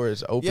 it's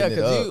yours. Open it up. Yeah,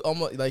 because you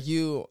almost, like,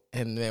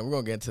 and man, we're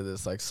going to get into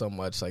this, like, so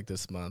much, like,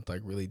 this month,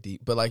 like, really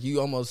deep. But, like, you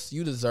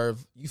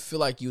feel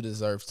like you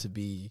deserve to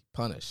be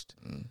punished.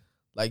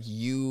 Like,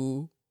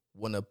 you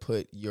want to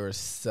put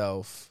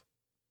yourself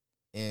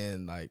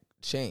in, like,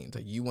 chains.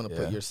 Like, you want to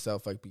put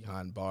yourself, like,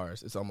 behind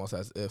bars. It's almost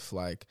as if,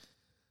 like,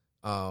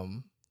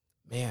 man,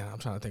 I'm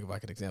trying to think of,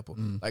 like, an example.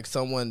 Like,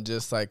 someone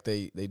just, like,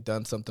 they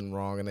done something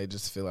wrong and they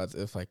just feel as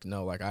if, like,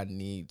 no, like, I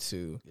need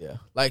to. Yeah.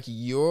 Like,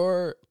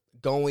 you're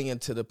going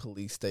into the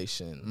police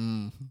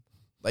station.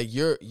 Like,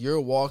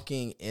 you're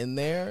walking in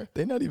there.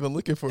 They're not even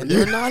looking for you.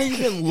 They're not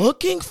even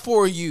looking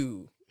for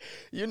you.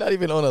 You're not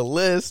even on a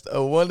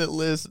wanted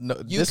list. No,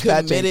 you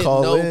committed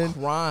no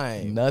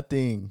crime.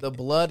 Nothing. The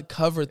blood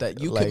covered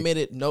that. You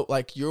committed no,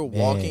 like, you're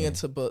walking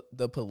into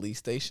the police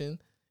station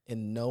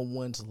and no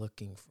one's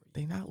looking for you.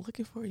 They're not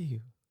looking for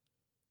you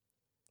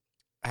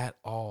at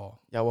all.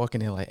 Y'all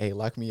walking in like, hey,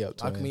 lock me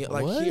up. Lock me up.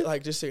 Like, here,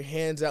 like, just your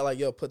hands out. Like,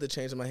 yo, put the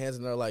change in my hands.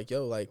 And they're like,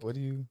 yo, like, what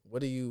do you do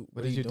here?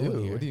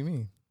 What do you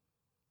mean?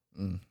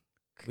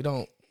 We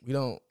don't.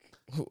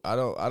 I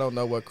don't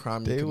know what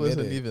crime you committed. They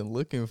wasn't even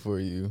looking for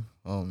you.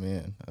 Oh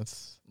man,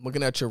 that's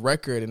looking at your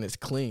record and it's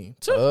clean.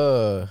 You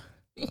know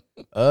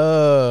what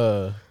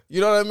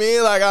I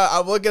mean? Like,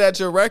 I'm looking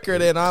at your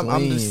record and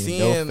I'm just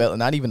seeing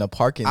not even a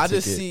parking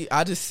ticket.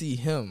 I just see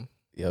him.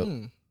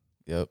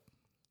 Yep.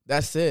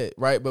 That's it,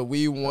 right? But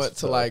we want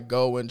to like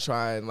go and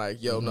try and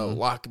like, yo, no,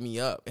 lock me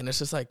up, and it's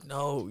just like,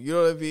 no, you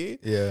know what I mean?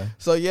 Yeah.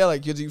 So yeah,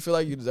 like, you feel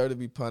like you deserve to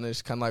be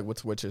punished, kind of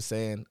like what you're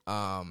saying.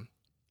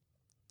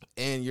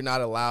 And you're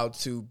not allowed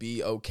to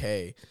be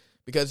okay,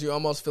 because you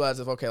almost feel as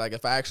if, okay, like,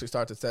 if I actually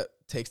start to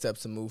take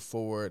steps to move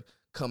forward,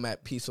 come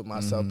at peace with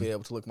myself, be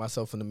able to look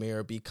myself in the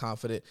mirror, be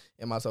confident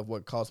in myself,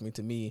 what calls me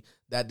to me,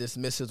 that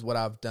dismisses what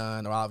I've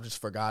done, or I've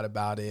just forgot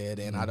about it,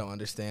 and I don't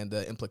understand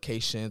the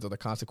implications or the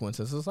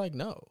consequences. It's like,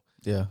 no.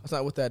 Yeah. That's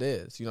not what that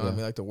is. You know what I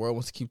mean? Like, the world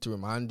wants to keep to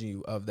remind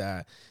you of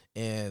that.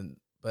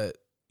 But,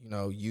 you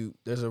know,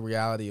 there's a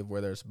reality of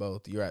where there's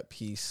both. You're at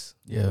peace.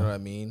 Yeah. You know what I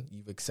mean?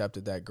 You've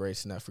accepted that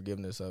grace and that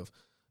forgiveness of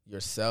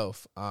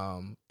yourself,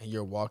 and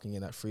you're walking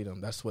in that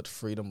freedom. That's what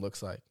freedom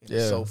looks like.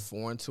 It's so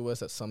foreign to us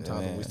that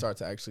sometimes when we start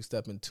to actually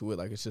step into it,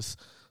 like it's just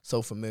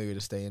so familiar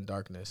to stay in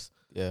darkness.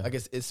 Yeah. Like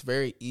it's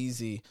very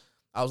easy.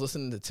 I was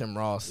listening to Tim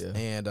Ross,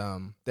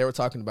 and they were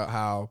talking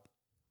about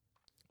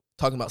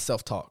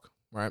self-talk,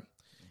 right?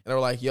 And they were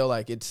like, yo,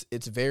 like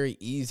it's very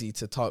easy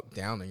to talk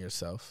down on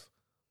yourself.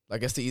 Like,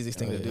 that's the easiest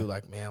thing to do.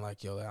 Like, man,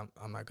 like, yo,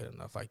 I'm not good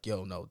enough. Like,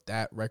 yo, no,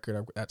 that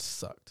record, that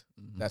sucked.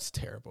 Mm-hmm. That's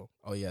terrible.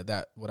 Oh, yeah,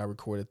 what I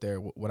recorded there,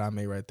 what I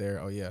made right there.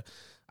 Oh, yeah,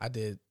 I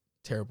did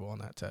terrible on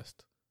that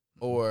test.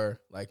 Mm-hmm. Or,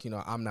 like, you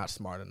know, I'm not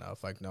smart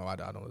enough. Like, no, I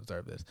don't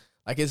deserve this.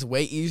 Like, it's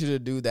way easier to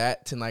do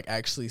that than, like,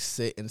 actually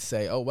sit and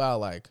say, oh, wow,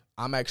 like,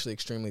 I'm actually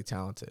extremely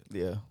talented.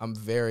 Yeah. I'm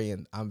very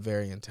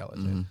intelligent.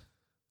 Mm-hmm.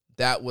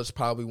 That was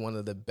probably one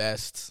of the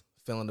best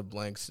fill in the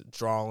blanks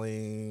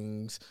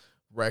drawings,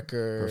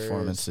 records,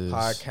 performances,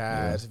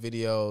 podcasts,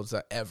 videos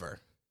ever,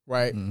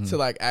 right? Mm-hmm. To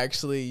like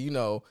actually, you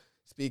know,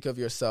 speak of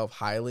yourself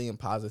highly and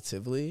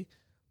positively.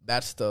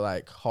 That's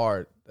the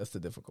that's the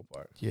difficult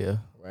part. Yeah,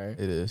 right.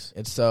 It is.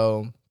 And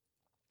so,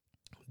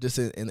 just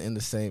in the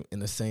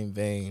same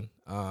vein,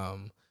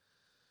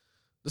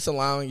 just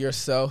allowing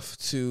yourself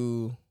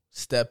to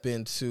step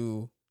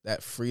into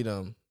that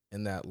freedom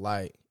and that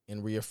light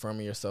and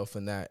reaffirming yourself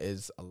in that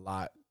is a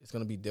lot. It's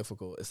going to be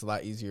difficult. It's a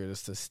lot easier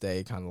just to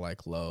stay kind of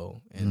like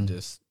low and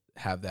just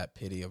have that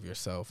pity of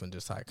yourself and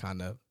just like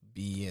kind of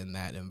be in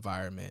that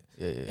environment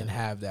and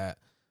have that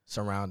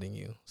surrounding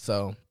you.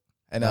 So,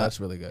 and that's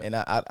really good. And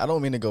I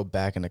don't mean to go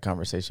back in the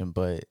conversation,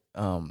 but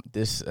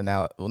this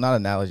not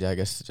analogy, I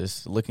guess,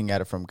 just looking at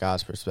it from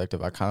God's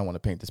perspective, I kind of want to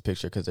paint this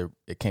picture because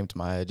it came to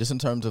my head just in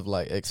terms of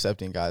like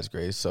accepting God's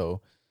grace.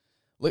 So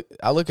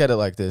I look at it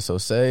like this. So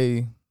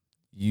say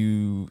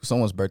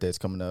someone's birthday is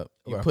coming up.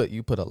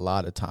 You put a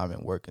lot of time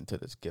and work into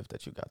this gift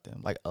that you got them,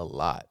 like a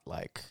lot,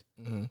 like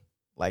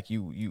like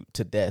you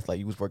to death, like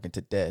you was working to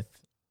death,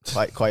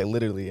 quite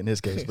literally in his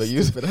case, but you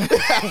was working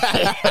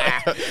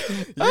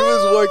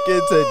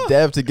to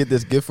death to get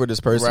this gift for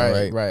this person,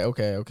 right? Right.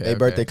 Okay. Their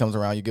birthday comes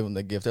around, you give them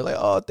the gift. They're like,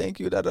 oh, thank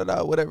you,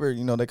 whatever.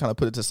 You know, they kind of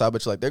put it to the side,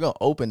 but you're like, they're gonna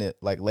open it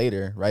like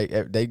later, right?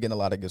 They getting a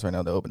lot of gifts right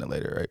now. They open it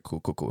later, right?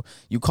 Cool.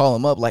 You call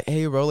them up, like,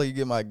 hey, Rolla, you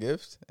get my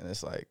gift, and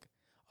it's like,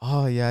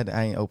 oh, yeah,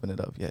 I ain't opened it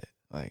up yet.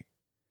 Like,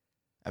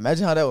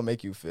 imagine how that would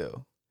make you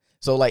feel.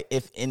 So, like,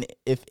 if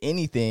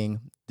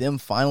anything, them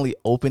finally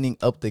opening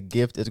up the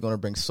gift is going to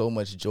bring so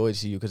much joy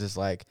to you because it's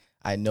like,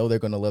 I know they're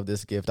going to love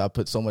this gift. I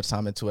put so much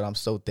time into it. I'm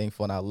so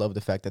thankful, and I love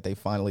the fact that they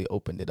finally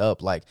opened it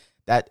up. Like,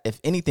 that, if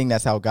anything,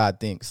 that's how God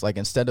thinks. Like,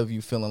 instead of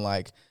you feeling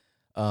like,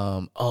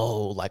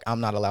 like, I'm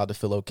not allowed to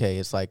feel okay,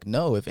 it's like,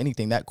 no, if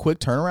anything, that quick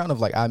turnaround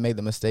of, like, I made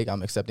the mistake,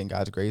 I'm accepting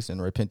God's grace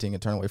and repenting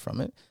and turning away from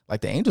it.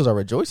 Like, the angels are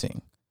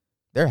rejoicing.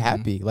 They're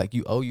happy. Like,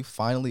 you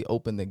finally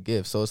opened the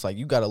gift. So it's like,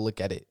 you got to look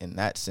at it in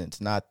that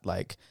sense, not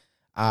like,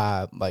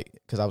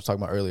 because I was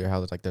talking about earlier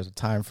how it's like there's a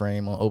time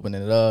frame on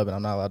opening it up and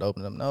I'm not allowed to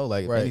open it up. No,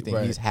 like, if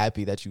anything, he's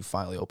happy that you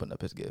finally opened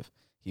up his gift.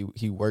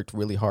 He worked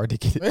really hard to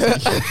get it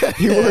to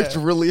you. He worked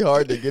really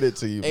hard to get it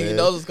to you, and man. he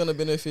knows it's going to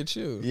benefit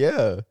you.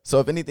 Yeah. So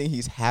if anything,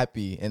 he's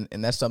happy. And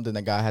that's something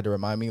that God had to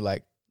remind me,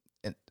 like,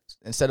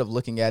 instead of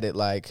looking at it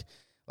like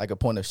a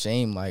point of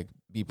shame, like,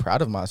 be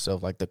proud of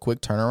myself, like the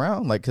quick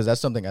turnaround, like, because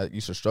that's something I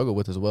used to struggle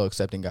with as well,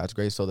 accepting God's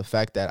grace. So the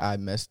fact that I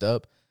messed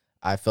up,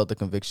 I felt the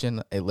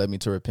conviction, it led me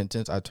to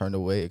repentance, I turned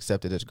away,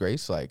 accepted his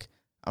grace, like,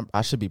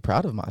 I should be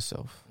proud of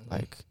myself,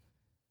 like,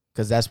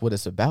 because that's what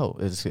it's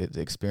about, is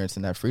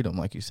experiencing that freedom.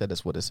 Like you said,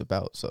 that's what it's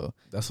about. So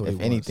that's what,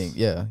 if anything,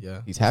 yeah,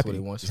 he's happy.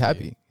 He's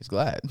happy. He's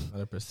glad.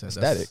 100%.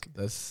 Ecstatic.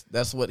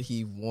 That's what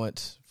he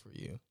wants for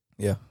you.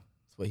 Yeah.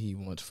 What he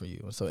wants for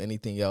you. And so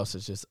anything else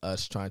is just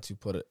us trying to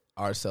put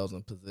ourselves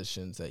in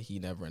positions that he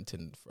never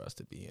intended for us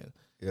to be in.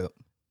 Yep.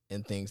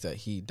 And things that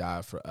he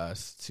died for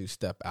us to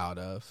step out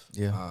of.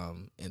 Yeah.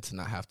 And to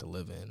not have to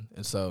live in.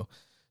 And so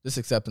just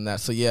accepting that.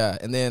 So yeah.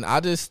 And then I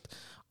just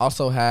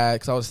also had,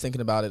 because I was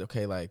thinking about it,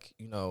 okay, like,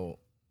 you know,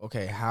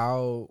 okay,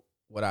 how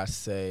would I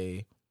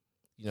say,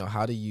 you know,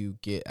 how do you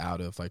get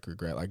out of like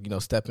regret? Like, you know,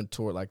 stepping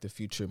toward like the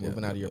future,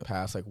 moving out of your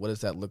past. Like, what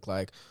does that look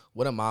like?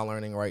 What am I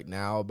learning right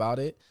now about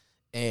it?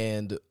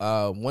 And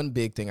one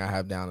big thing I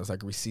have down is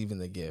like receiving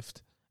the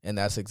gift. And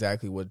that's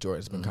exactly what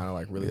Jordan's been kind of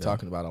like really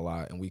talking about a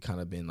lot. And we kind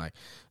of been like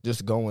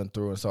just going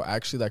through. And so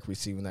actually like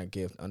receiving that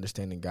gift,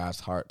 understanding God's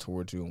heart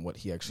towards you and what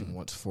he actually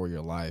wants for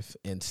your life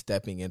and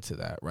stepping into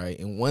that, right?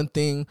 And one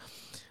thing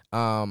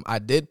I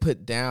did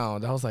put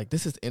down, I was like,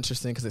 this is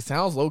interesting because it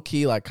sounds low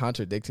key like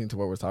contradicting to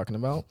what we're talking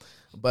about.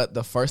 But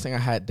the first thing I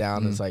had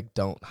down is like,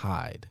 don't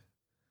hide.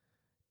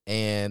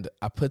 And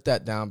I put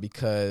that down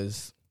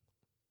because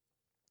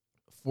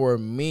for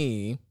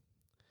me,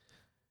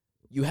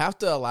 you have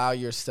to allow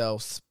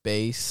yourself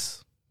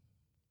space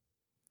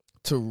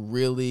to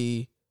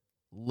really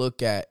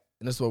look at,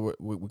 and this is what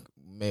we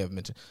may have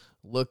mentioned,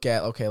 look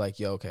at, okay, like,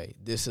 okay,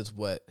 this is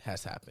what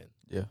has happened.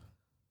 Yeah.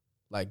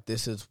 Like,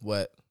 this is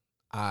what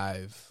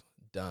I've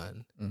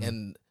done.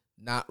 And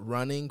not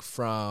running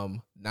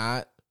from,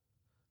 not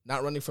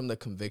not running from the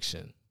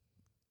conviction,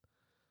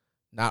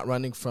 not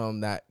running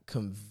from that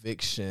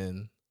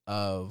conviction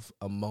of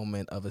a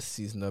moment of a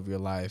season of your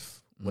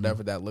life,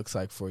 whatever that looks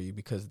like for you,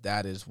 because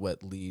that is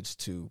what leads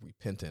to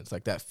repentance.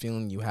 Like that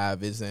feeling you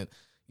have isn't,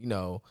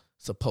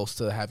 supposed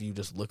to have you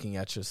just looking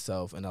at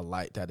yourself in a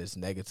light that is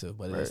negative,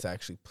 but it's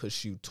actually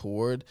push you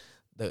toward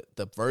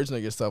the version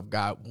of yourself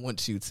God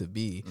wants you to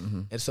be.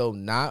 And so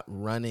not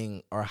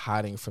running or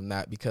hiding from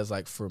that, because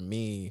like for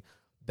me,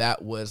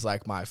 that was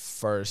like my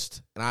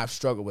first, and I've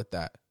struggled with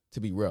that,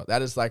 to be real.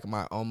 That is like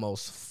my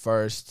almost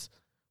first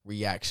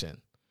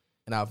reaction.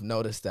 And I've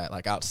noticed that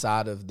like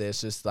outside of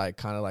this, just like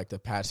kind of like the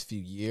past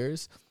few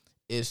years,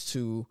 is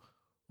to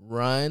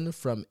run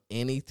from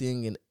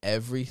anything and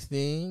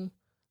everything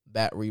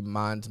that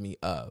reminds me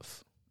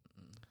of,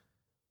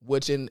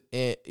 which in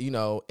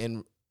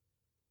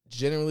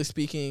generally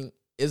speaking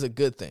is a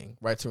good thing,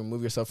 right? To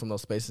remove yourself from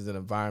those spaces and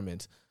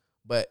environments.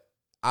 But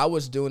I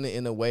was doing it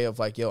in a way of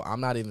like,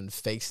 I'm not even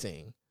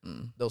facing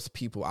those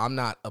people. I'm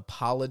not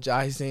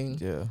apologizing.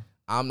 Yeah.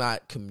 I'm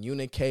not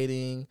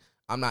communicating.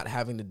 I'm not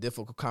having the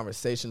difficult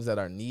conversations that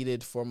are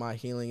needed for my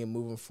healing and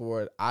moving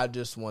forward. I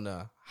just want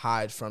to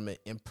hide from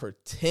it and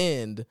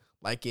pretend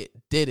like it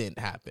didn't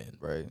happen.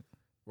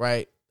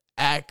 Right?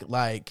 Act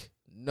like,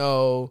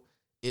 no,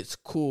 it's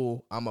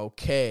cool. I'm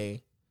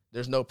okay.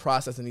 There's no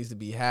process that needs to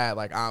be had.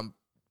 Like I'm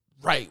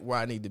right where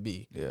I need to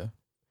be. Yeah.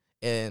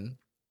 And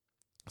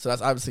so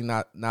that's obviously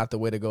not the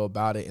way to go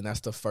about it. And that's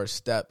the first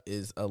step,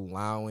 is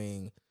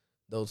allowing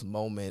those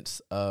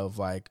moments of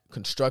like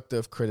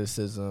constructive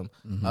criticism,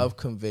 of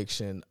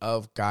conviction,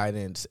 of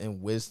guidance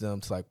and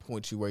wisdom to like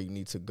point you where you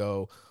need to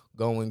go,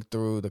 going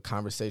through the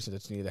conversations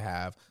that you need to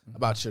have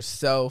about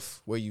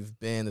yourself, where you've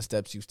been, the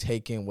steps you've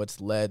taken,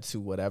 what's led to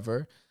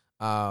whatever.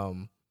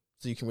 So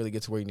you can really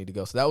get to where you need to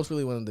go. So that was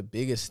really one of the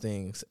biggest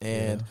things.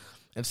 And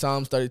in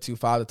Psalms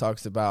 32:5, it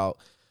talks about,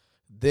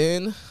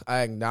 then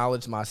I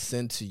acknowledged my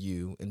sin to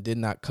you and did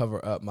not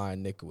cover up my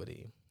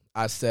iniquity.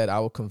 I said, I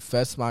will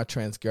confess my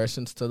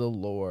transgressions to the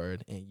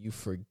Lord, and you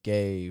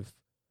forgave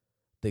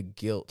the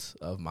guilt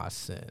of my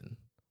sin.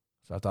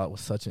 So I thought it was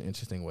such an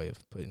interesting way of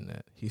putting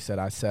it. He said,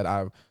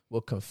 I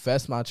will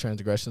confess my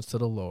transgressions to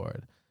the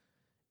Lord,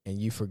 and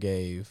you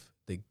forgave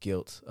the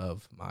guilt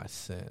of my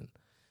sin.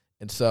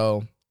 And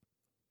so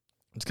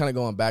it's kind of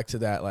going back to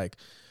that, like,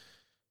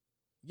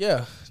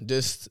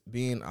 just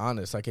being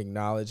honest, like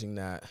acknowledging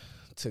that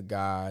to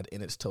God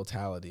in its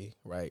totality,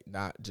 right?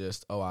 Not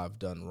just, I've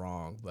done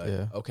wrong, but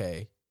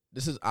okay,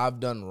 I've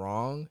done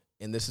wrong,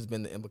 and this has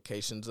been the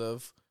implications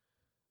of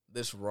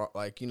this wrong,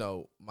 like,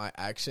 my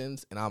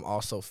actions, and I'm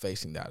also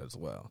facing that as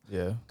well.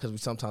 Yeah. Because we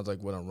sometimes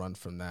like want to run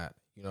from that,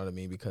 you know what I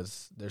mean?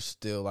 Because there's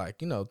still like,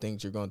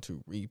 things you're going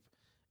to reap,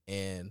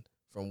 and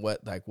from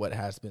what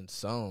has been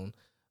sown,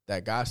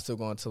 that God's still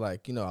going to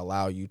like,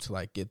 allow you to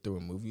like get through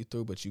and move you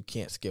through, but you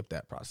can't skip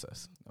that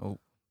process.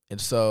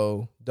 And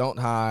so don't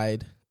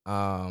hide.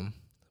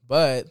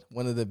 But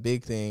one of the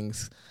big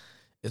things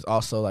is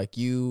also like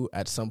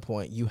at some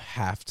point you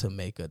have to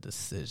make a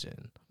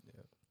decision.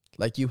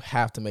 Like you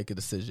have to make a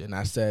decision.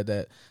 I said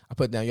that I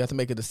put down, you have to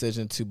make a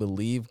decision to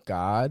believe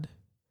God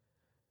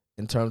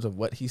in terms of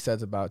what he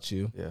says about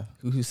you,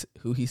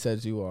 who he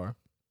says you are,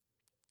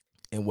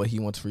 and what he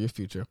wants for your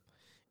future.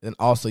 And then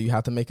also you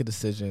have to make a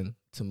decision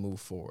to move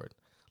forward.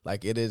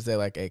 Like it is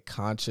a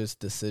conscious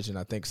decision.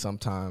 I think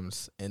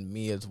sometimes, and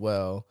me as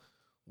well,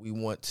 we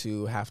want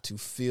to have to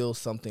feel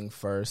something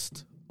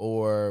first,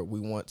 or we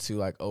want to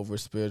like over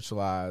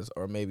spiritualize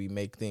or maybe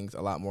make things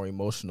a lot more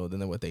emotional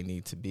than what they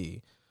need to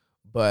be.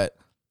 But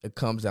it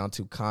comes down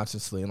to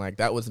consciously. And like,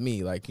 that was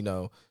me. Like,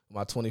 when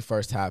my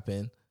 21st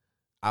happened,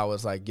 I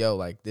was like,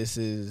 like this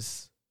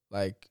is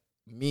like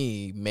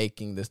me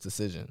making this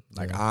decision.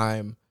 Like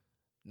I'm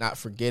not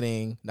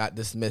forgetting, not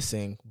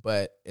dismissing,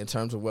 but in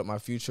terms of what my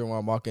future and what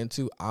I'm walking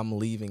into, I'm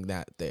leaving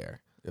that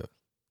there.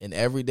 And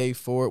every day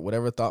forward,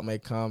 whatever thought may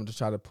come to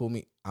try to pull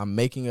me, I'm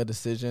making a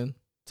decision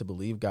to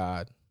believe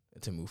God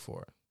and to move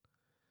forward.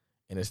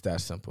 And it's that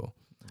simple.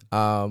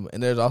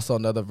 And there's also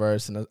another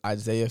verse in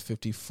Isaiah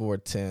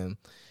 54:10. And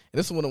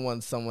this is one of the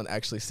ones someone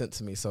actually sent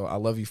to me, so I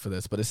love you for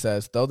this. But it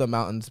says, though the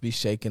mountains be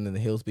shaken and the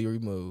hills be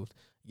removed,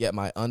 yet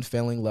my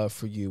unfailing love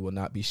for you will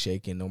not be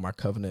shaken, nor my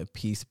covenant of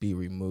peace be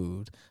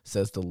removed,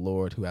 says the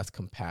Lord who has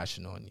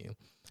compassion on you.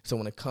 So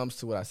when it comes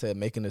to what I said,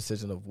 making a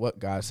decision of what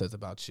God says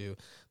about you,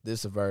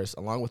 this verse,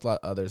 along with a lot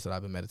of others that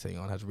I've been meditating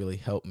on, has really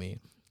helped me.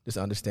 Just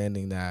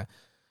understanding that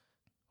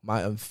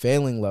my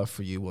unfailing love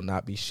for you will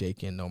not be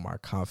shaken, nor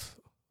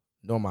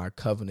my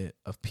covenant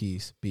of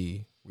peace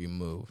be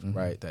removed,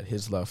 right? That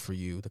his love for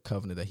you, the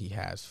covenant that he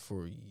has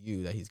for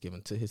you, that he's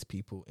given to his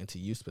people and to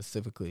you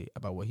specifically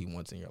about what he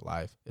wants in your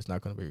life, is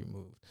not going to be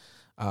removed.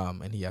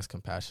 And he has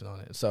compassion on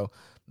it. So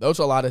those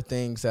are a lot of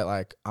things that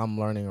like I'm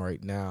learning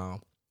right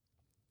now.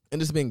 And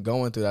just been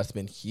going through, that's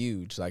been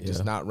huge. Like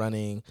just not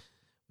running,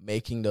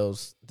 making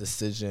those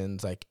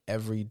decisions like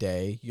every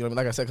day. You know what I mean?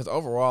 Like I said, because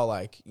overall,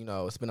 like,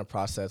 it's been a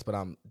process, but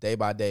I'm day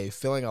by day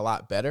feeling a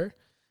lot better.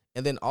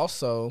 And then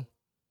also,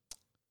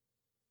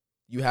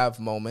 you have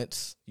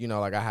moments, you know,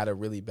 like I had a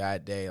really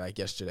bad day, like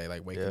yesterday,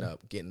 like waking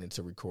up, getting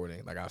into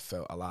recording. Like I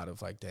felt a lot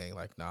of like, dang,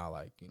 like, nah,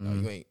 like, you know,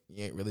 you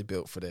ain't really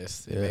built for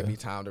this. It may be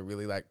time to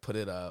really like put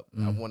it up.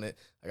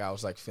 I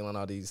was like feeling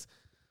all these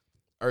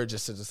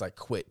urges to just like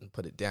quit and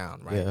put it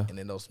down. Right. And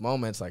in those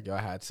moments, like, I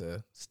had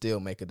to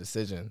still make a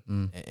decision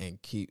and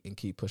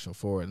keep pushing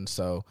forward. And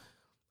so,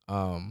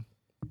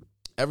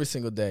 every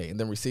single day, and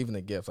then receiving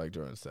a gift, like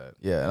Jordan said.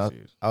 Yeah,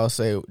 and I'll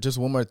say just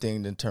one more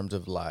thing in terms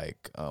of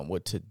like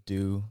what to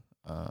do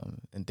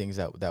and things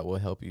that will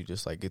help you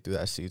just like get through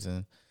that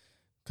season.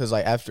 Because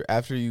like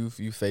after you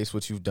face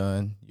what you've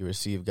done, you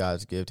receive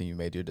God's gift, and you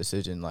made your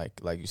decision. Like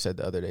you said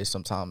the other day,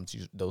 sometimes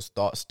those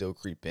thoughts still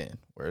creep in,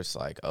 where it's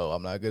like, oh,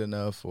 I'm not good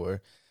enough,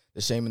 or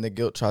the shame and the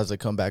guilt tries to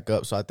come back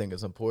up. So I think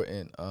it's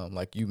important,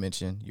 like you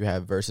mentioned, you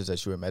have verses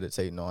that you are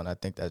meditating on. I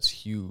think that's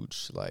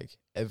huge. Like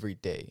every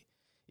day.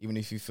 Even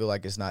if you feel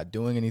like it's not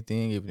doing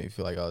anything, even if you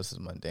feel like, oh, this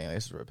is mundane,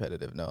 this is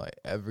repetitive. No, like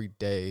every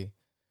day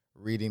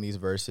reading these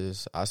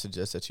verses, I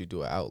suggest that you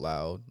do it out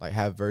loud. Like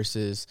have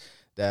verses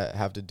that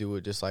have to do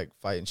with just like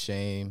fighting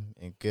shame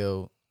and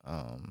guilt,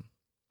 and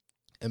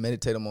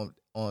meditating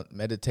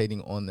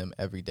on them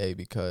every day,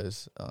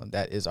 because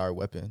that is our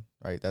weapon,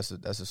 right? That's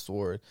a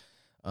sword.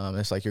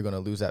 It's like you're going to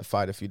lose that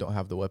fight if you don't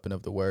have the weapon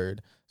of the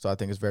word. So I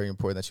think it's very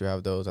important that you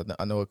have those.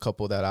 I know a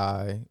couple that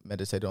I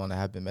meditated on, that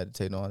have been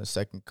meditating on, is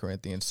 2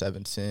 Corinthians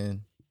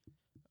 7:10.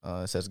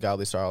 It says,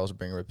 godly sorrows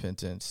bring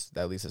repentance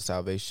that leads to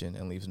salvation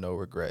and leaves no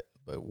regret,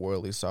 but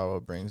worldly sorrow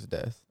brings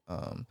death.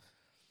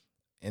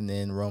 And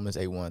then Romans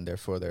 8:1,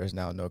 therefore there is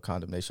now no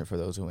condemnation for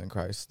those who are in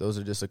Christ. Those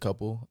are just a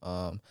couple.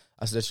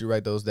 I suggest you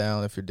write those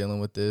down if you're dealing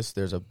with this.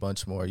 There's a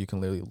bunch more. You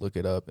can literally look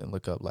it up and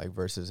look up like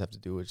verses have to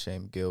do with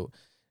shame, guilt.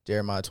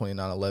 Jeremiah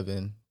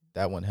 29:11,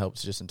 that one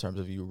helps just in terms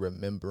of you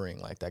remembering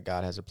like that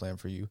God has a plan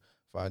for you.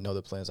 For I know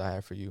the plans I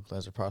have for you,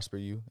 plans to prosper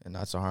you and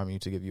not to harm you,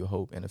 to give you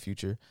hope in the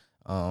future.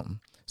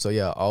 So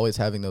yeah, always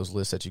having those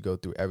lists that you go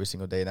through every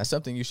single day. And that's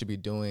something you should be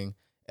doing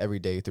every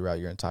day throughout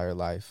your entire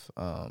life.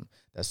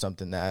 That's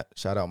something that,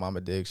 shout out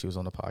Mama Dig, she was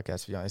on the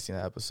podcast if y'all ain't seen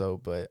that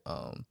episode, but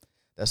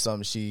that's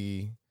something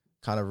she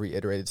kind of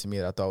reiterated to me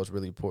that I thought was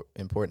really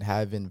important,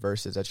 having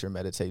verses that you're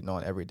meditating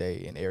on every day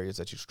in areas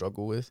that you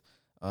struggle with.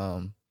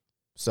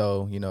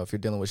 So, you know, if you're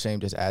dealing with shame,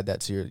 just add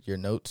that to your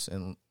notes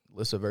and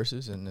list of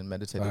verses and then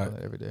meditate on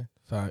it every day.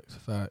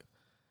 Fact.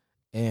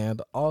 And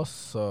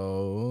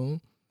also,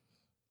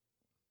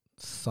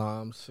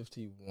 Psalms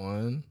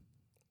 51.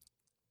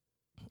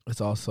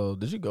 It's also,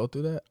 did you go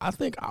through that?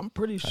 I'm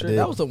pretty sure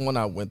that was the one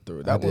I went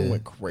through. That one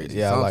went crazy.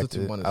 Yeah, Psalms I liked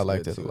 51 it. I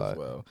liked it a lot.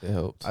 Well. It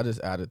helps. I just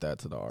added that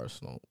to the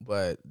arsenal,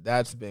 but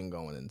that's been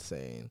going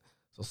insane.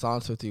 So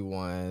Psalms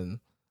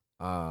 51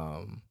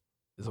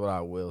 is what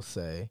I will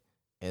say.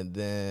 And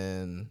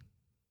then,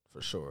 for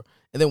sure.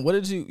 And then what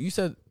did you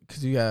said,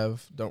 because you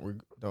have,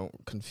 don't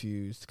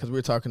confuse, because we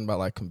were talking about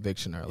like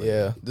conviction earlier.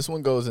 Yeah, this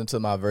one goes into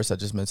my verse I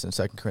just mentioned,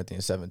 2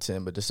 Corinthians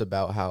 7:10, but just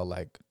about how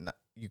like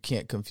you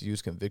can't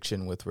confuse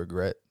conviction with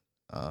regret.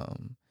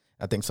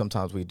 I think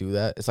sometimes we do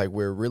that. It's like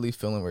we're really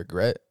feeling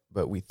regret,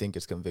 but we think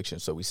it's conviction,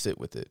 so we sit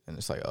with it. And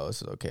it's like, oh,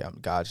 this is okay.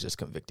 God's just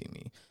convicting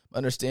me.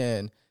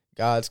 Understand,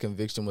 God's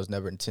conviction was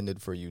never intended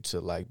for you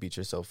to like beat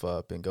yourself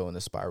up and go in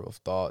the spiral of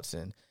thoughts.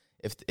 And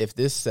if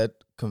this set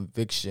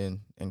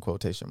conviction, in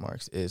quotation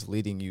marks, is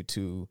leading you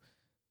to,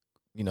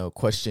 you know,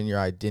 question your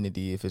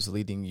identity, if it's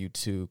leading you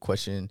to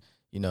question,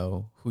 you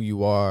know, who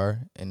you are,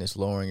 and it's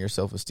lowering your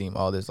self-esteem,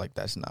 all this, like,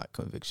 that's not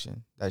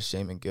conviction. That's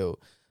shame and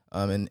guilt.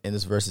 And in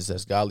this verse, it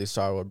says, godly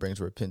sorrow brings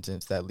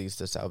repentance that leads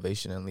to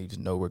salvation and leaves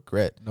no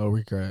regret. No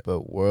regret.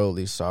 But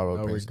worldly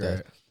sorrow brings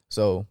death.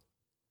 So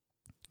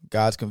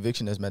God's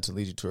conviction is meant to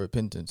lead you to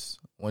repentance.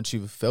 Once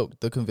you've felt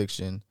the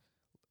conviction,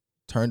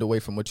 turned away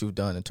from what you've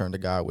done and turned to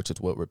God, which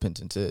is what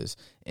repentance is.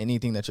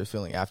 Anything that you're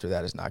feeling after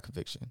that is not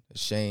conviction. It's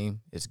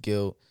shame. It's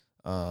guilt.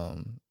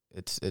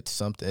 It's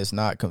something. It's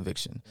not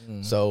conviction.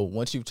 So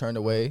once you've turned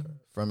away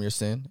from your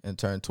sin and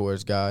turned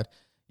towards God,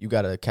 you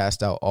got to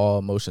cast out all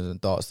emotions and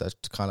thoughts that's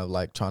kind of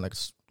like trying to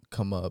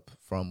come up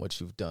from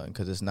what you've done,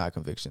 because it's not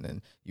conviction.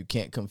 And you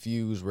can't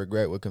confuse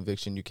regret with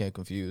conviction. You can't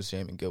confuse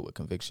shame and guilt with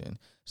conviction.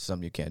 It's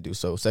something you can't do.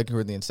 So 2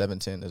 Corinthians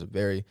 7:10 is a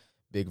very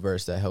big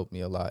verse that helped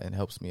me a lot and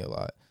helps me a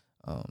lot.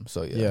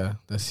 So yeah,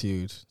 that's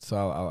huge.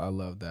 So I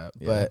love that.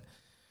 Yeah. But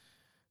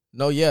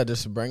no, yeah,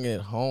 just bringing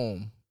it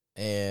home,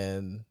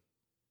 and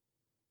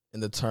in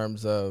the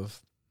terms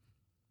of,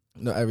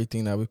 you know,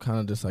 everything that we kind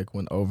of just like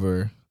went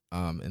over,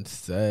 and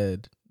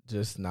said,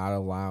 just not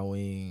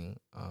allowing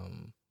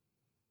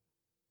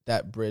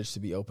that bridge to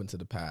be open to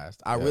the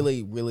past. I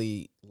really,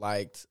 really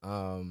liked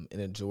and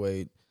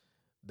enjoyed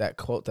that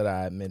quote that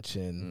I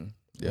mentioned.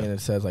 And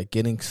it says, like,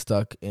 getting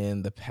stuck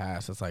in the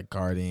past is like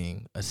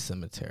guarding a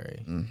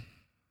cemetery.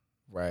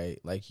 Right?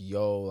 Like,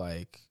 you're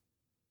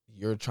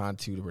trying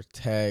to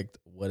protect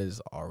what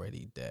is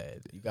already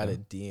dead. You got to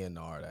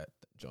DNR that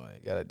joint.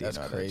 You got to DNR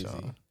That's crazy.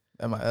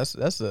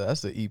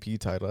 That's the EP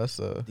title. That's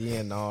a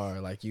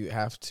DNR. Like, you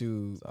have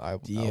to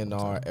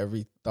DNR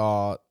every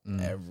thought,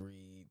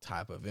 every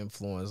type of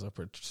influence or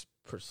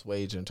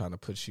persuasion trying to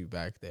put you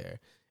back there.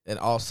 And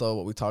also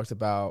what we talked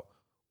about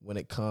when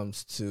it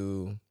comes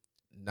to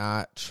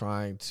not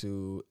trying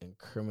to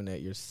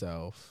incriminate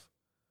yourself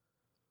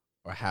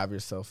or have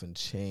yourself in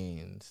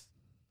chains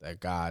that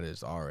God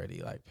is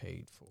already like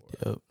paid for.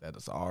 Yep. That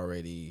is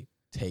already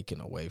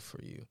taken away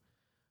for you.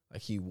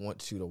 Like he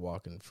wants you to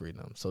walk in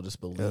freedom. So just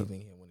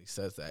believing him when he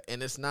says that.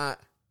 And it's not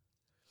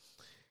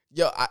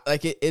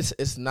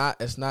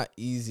it's not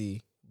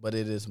easy, but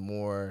it is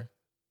more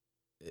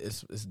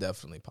it's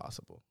definitely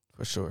possible.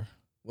 For sure.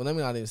 Well, let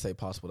me not even say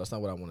possible. That's not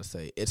what I want to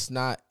say. It's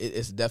not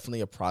it's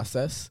definitely a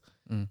process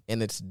and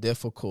it's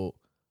difficult,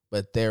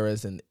 but there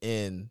is an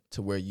end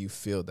to where you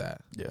feel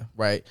that. Yeah.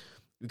 Right?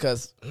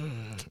 Because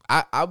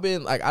I've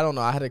been like, I don't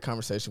know, I had a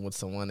conversation with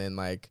someone and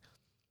like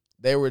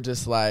they were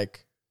just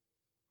like,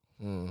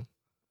 I don't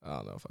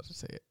know if I should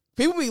say it.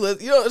 People be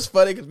listening, it's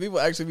funny because people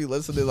actually be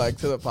listening like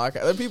to the podcast.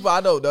 There are people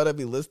I don't know that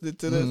be listening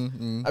to this.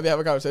 I be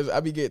having conversations. I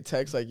be getting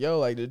texts like, yo,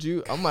 like, did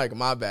you? I'm like,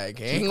 my bad,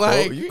 gang.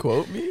 You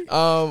quote me?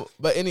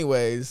 But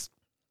anyways,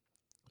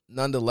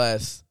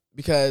 nonetheless,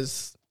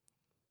 because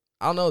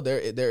I don't know,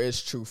 there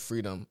is true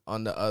freedom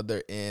on the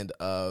other end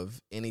of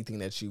anything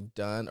that you've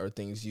done or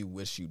things you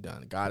wish you'd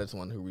done. God is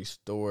one who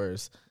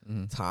restores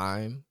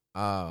time,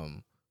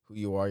 who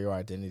you are, your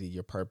identity,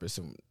 your purpose,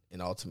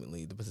 and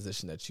ultimately the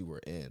position that you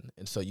were in.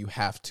 And so you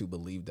have to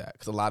believe that,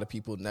 because a lot of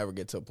people never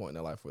get to a point in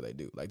their life where they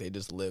do. Like, they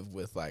just live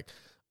with like,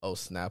 oh,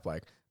 snap,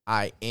 like,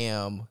 I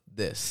am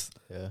this.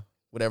 Yeah.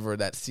 Whatever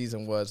that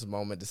season was,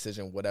 moment,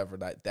 decision, whatever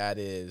that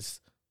is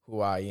who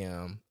I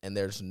am. And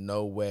there's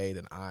no way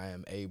that I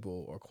am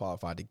able or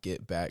qualified to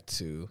get back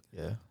to.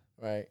 Yeah.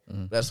 Right?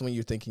 That's when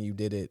you're thinking you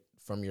did it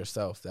from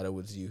yourself, that it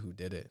was you who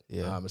did it.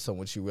 Yeah. And so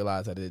once you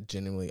realize that it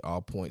genuinely all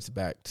points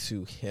back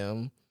to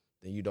him,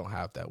 then you don't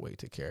have that weight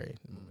to carry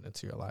moving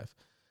into your life,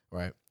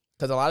 right?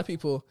 Because a lot of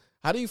people,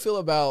 how do you feel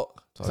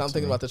about, because I'm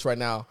thinking about this right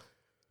now,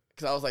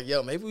 because I was like,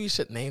 yo, maybe we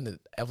should name the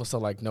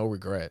episode like No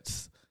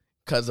Regrets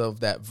because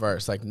of that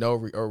verse, like no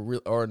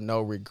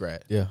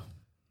regret. Yeah.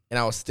 And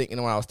I was thinking,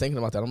 when I was thinking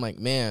about that, I'm like,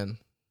 man,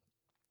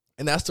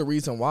 and that's the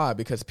reason why,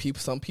 because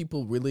some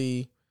people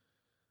really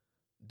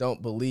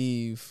don't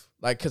believe,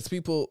 like, because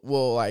people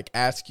will like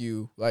ask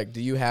you, like,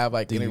 do you have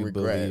like any regrets?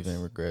 Do you believe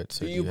in regrets?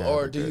 Do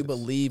you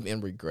believe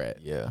in regret?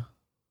 Yeah.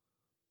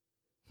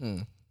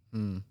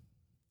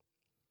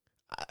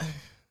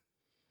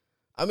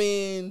 I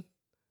mean,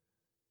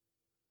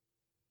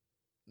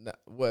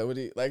 what do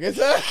you like? It's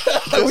a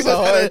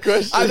hard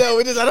question. I know.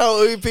 I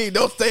don't repeat.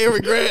 Don't stay in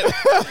regret.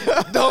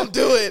 Don't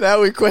do it.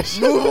 Now we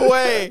question. Move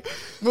away.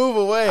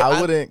 I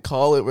wouldn't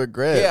call it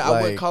regret. Yeah,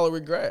 I wouldn't call it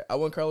regret. I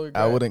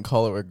wouldn't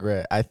call it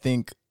regret. I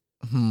think,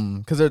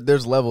 because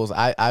there's levels.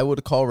 I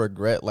would call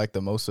regret like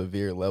the most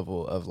severe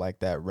level of like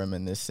that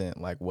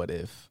reminiscent, like what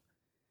if.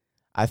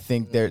 I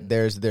think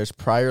there's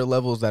prior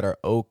levels that are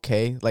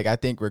okay. Like, I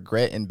think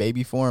regret in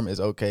baby form is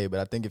okay, but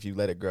I think if you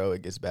let it grow,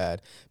 it gets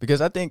bad. Because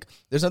I think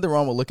there's nothing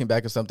wrong with looking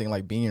back at something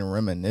like being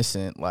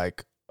reminiscent,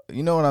 like,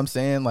 you know what I'm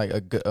saying? Like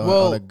a good,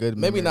 on a good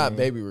memory. Maybe not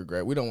baby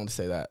regret. We don't want to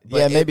say that. But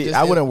yeah, maybe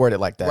I wouldn't word it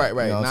like that.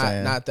 Right. You know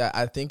not that.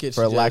 I think it's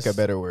for lack of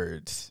better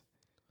words.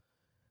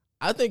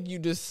 I think you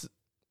just,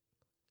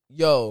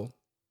 I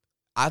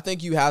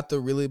think you have to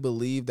really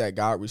believe that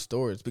God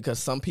restores, because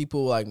some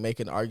people like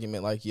make an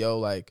argument like,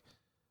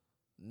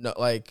 no,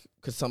 like,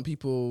 because some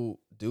people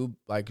do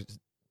like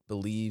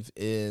believe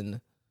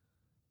in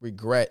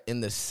regret in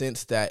the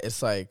sense that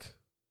it's like,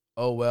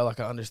 oh, well,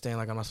 like, I understand,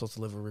 like, I'm not supposed to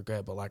live with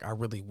regret, but like, I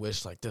really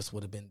wish like this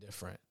would have been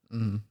different.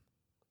 And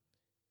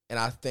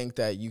I think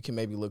that you can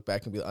maybe look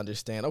back and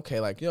understand,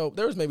 okay, like, there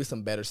was maybe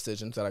some better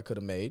decisions that I could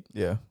have made.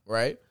 Yeah.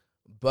 Right.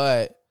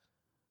 But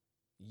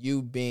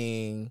you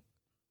being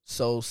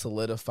so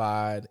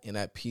solidified and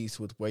at peace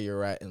with where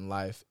you're at in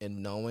life,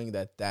 and knowing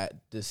that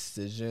that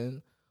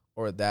decision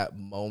or that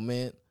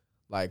moment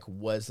like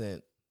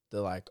wasn't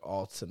the like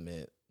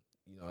ultimate,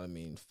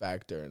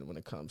 factor, and when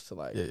it comes to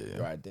like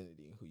your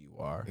identity and who you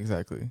are,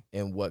 exactly,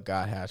 and what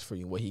God has for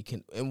you, what he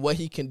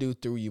can do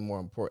through you, more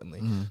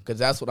importantly, because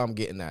that's what I'm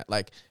getting at.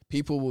 Like,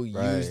 people will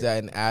use that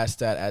and ask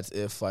that as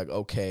if like,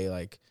 okay,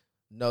 like,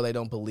 no, they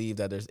don't believe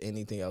that there's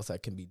anything else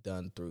that can be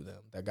done through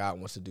them, that God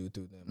wants to do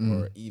through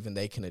them, or even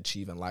they can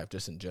achieve in life,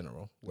 just in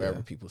general,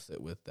 wherever people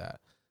sit with that.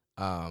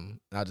 I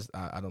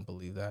don't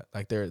believe that.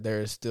 Like,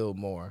 there is still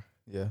more.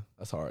 Yeah,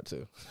 that's hard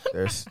too.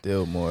 There's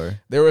still more.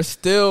 There is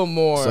still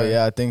more. So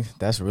yeah, I think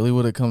that's really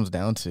what it comes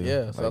down to.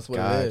 Yeah, so like, that's what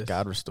God, it is.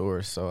 God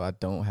restores. So I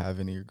don't have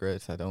any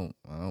regrets. I don't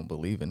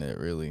believe in it,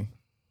 really.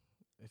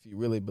 If you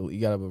really believe,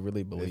 you gotta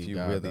really believe. If you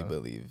God, really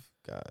believe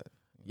God.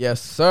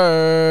 Yes,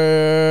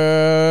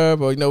 sir.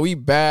 But we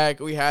back.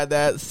 We had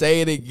that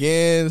Say It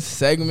Again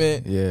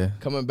segment. Yeah,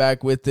 coming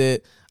back with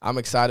it. I'm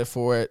excited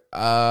for it.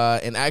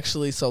 And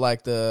actually, so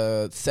like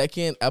the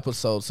second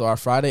episode, so our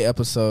Friday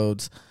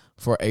episodes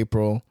for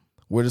April,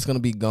 we're just going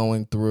to be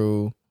going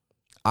through,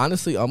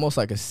 honestly, almost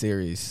like a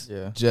series,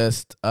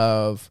 just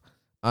of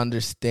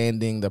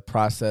understanding the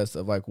process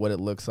of like what it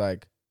looks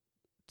like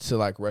to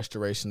like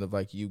restoration of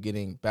like you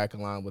getting back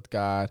in line with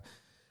God.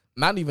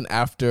 Not even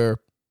after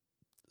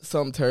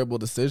some terrible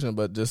decision,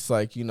 but just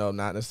like, you know,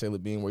 not necessarily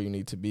being where you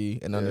need to be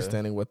and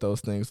understanding what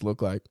those things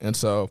look like. And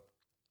so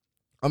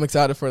I'm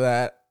excited for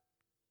that.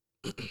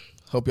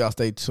 Hope y'all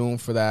stay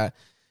tuned for that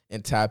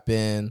and tap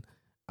in.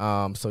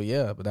 So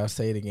yeah, but I'll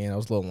say it again. I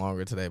was a little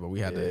longer today, but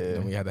we had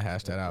to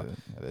hash that out.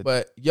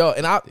 But yo,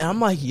 and I'm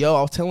like, yo,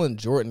 I was telling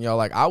Jordan, yo,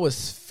 like I knew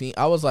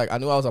I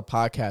was a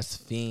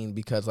podcast fiend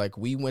because like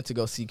we went to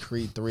go see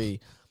Creed 3.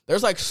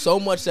 There's like so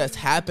much that's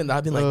happened.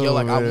 I've been like, yo,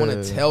 like I want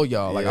to tell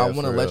y'all, like I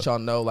want to let y'all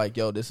know, like,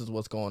 yo, this is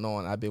what's going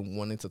on. I've been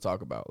wanting to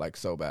talk about like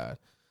so bad.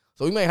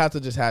 So we may have to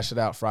just hash it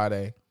out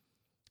Friday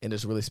and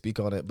just really speak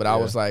on it. But I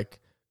was like,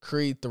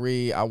 Creed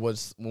 3,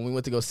 when we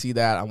went to go see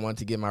that, I wanted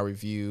to get my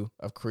review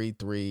of Creed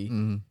 3.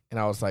 Mm-hmm. And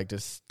I was like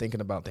just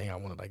thinking about, dang, I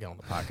wanted to get on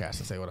the podcast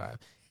and say what I have.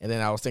 And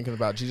then I was thinking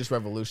about Jesus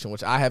Revolution,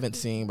 which I haven't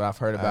seen, but I've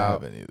heard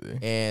about. I haven't either.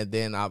 And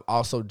then I've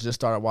also just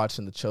started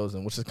watching The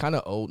Chosen, which is kind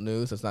of old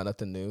news. It's not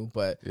nothing new,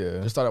 but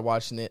just started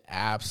watching it.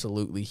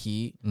 Absolutely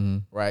heat,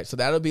 right? So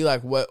that'll be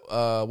like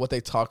what they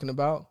talking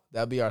about.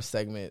 That'll be our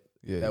segment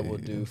that we'll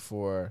do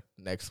for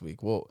next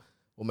week. We'll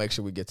make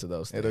sure we get to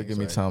those. It'll give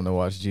me time to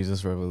watch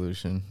Jesus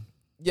Revolution.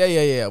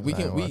 Yeah.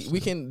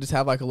 We can just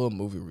have like a little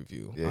movie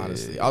review,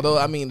 honestly. Although,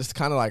 I mean, it's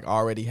kind of like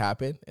already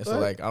happened. And so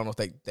like, I don't know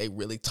if they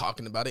really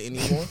talking about it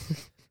anymore.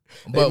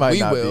 But we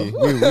will.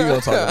 We're going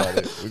to talk about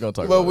it. We're going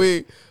to talk about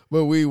it.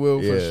 But we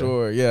will for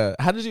sure. Yeah.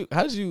 How did you,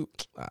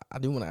 I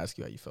do want to ask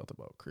you how you felt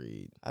about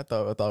Creed. I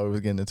thought we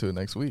was getting into it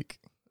next week.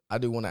 I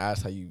do want to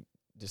ask how you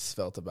just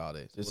felt about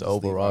it. Just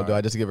overall, do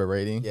I just give a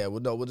rating? Yeah,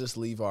 we'll just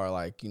leave our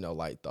like,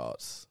 light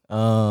thoughts.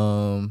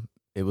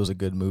 It was a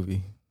good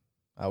movie.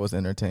 I was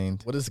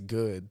entertained. What is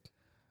good?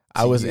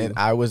 I was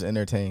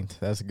entertained.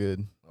 That's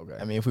good. Okay.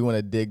 I mean, if we want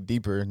to dig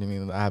deeper, I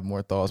mean, I have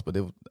more thoughts, but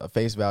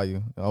face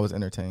value, I was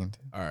entertained.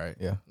 All right.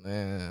 Yeah.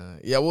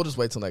 Yeah, we'll just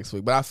wait till next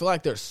week. But I feel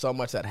like there's so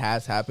much that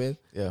has happened.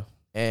 Yeah.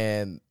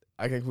 And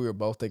I think we were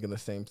both thinking the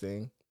same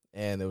thing.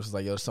 And it was just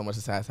like, yo, so much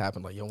has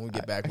happened. Like, yo, when we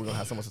get back, we're going to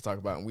have so much to talk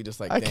about. And we just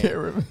like, I can't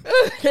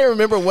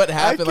remember what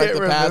happened like the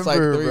past like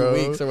 3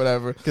 weeks or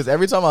whatever. Because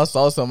every time I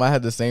saw something, I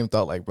had the same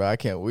thought, like, bro,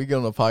 we get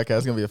on the podcast,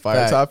 it's going to be a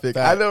fire topic.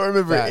 I don't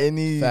remember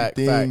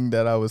anything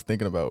that I was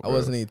thinking about, bro. I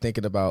wasn't even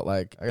thinking about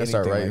like I got to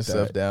start writing like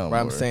stuff down. Right,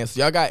 I'm saying, so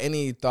y'all got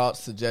any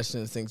thoughts,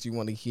 suggestions, things you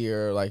want to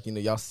hear, like,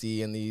 y'all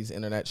see in these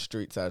internet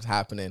streets that's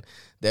happening,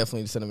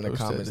 definitely send them in the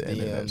comments,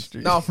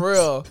 DMs. No, for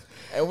real.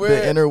 And we're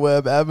the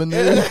interweb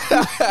avenue.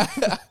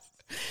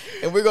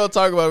 And we're going to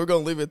talk about it. We're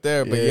going to leave it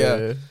there. But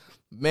yeah,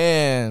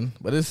 man.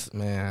 But it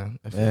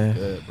feels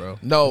good, bro.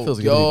 No,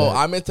 yo,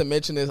 I meant to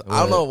mention this. What?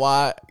 I don't know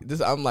why.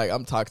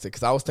 I'm toxic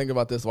because I was thinking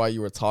about this while you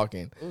were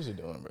talking. What was you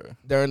doing, bro?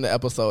 During the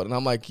episode. And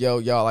I'm like, yo,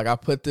 y'all, like I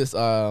put this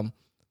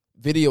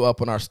video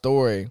up on our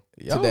story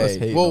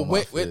today. Well,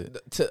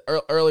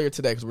 earlier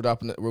today, because we're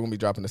gonna be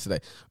dropping this today.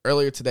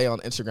 Earlier today on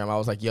Instagram, I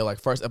was like, yo, like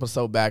first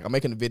episode back. I'm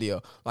making a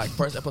video, like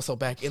first episode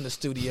back in the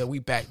studio. We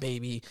back,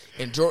 baby.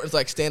 And Jordan's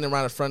like standing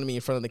right in front of me,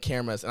 in front of the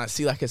cameras, and I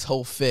see like his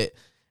whole fit,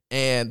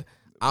 and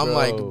I'm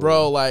like,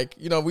 bro, like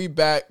we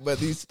back, but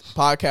these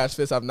podcast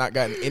fits have not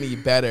gotten any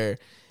better.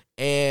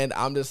 And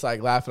I'm just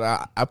like laughing.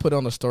 I put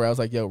on the story. I was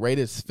like, yo, rate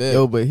his fit.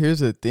 Yo, but here's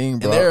the thing,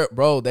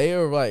 bro. And they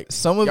are like,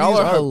 some of y'all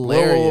are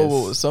hilarious.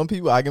 Whoa. Some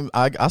people,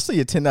 I see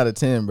a 10 out of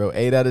 10, bro.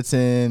 8 out of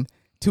 10,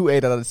 2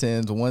 8 out of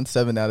 10s, 1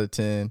 7 out of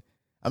 10.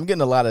 I'm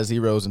getting a lot of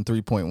zeros and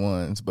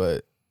 3.1s,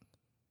 but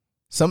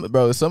some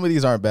of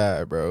these aren't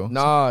bad, bro.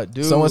 Nah,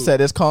 dude. Someone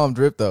said it's calm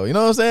drip, though. You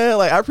know what I'm saying?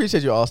 Like, I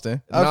appreciate you,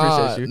 Austin. I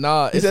appreciate you.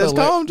 Nah, he said it's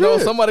calm drip. No,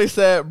 somebody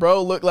said,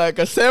 bro, look like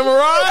a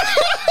samurai.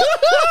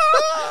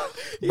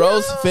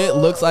 Bro's fit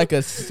looks like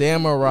a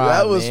samurai.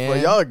 That was for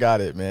y'all. Got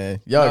it, man.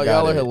 Y'all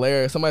are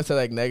hilarious. Somebody said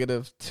like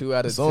negative 2 out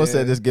of 10. Someone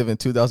said just giving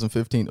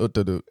 2015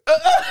 Utudu.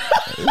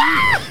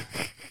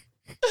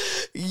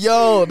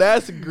 Yo,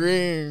 that's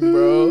green,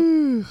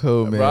 bro.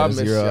 Oh man, bro, I miss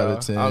 0 y'all. out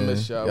of 10. I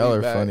miss y'all. Y'all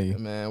are back, funny,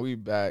 man. We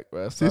back,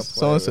 bro.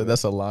 Someone said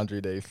that's a laundry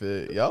day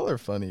fit. Y'all are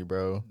funny,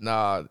 bro.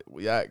 Nah,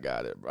 I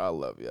got it, bro. I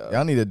love y'all.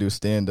 Y'all need to do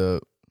stand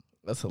up.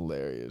 That's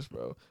hilarious,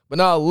 bro. But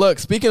now, look.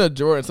 Speaking of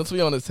Jordan, since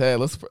we on his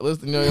head, let's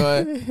you know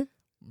what.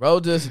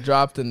 Bro just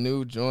dropped a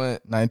new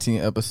joint.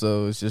 19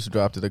 episodes. Just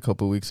dropped it a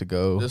couple weeks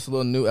ago. Just a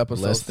little new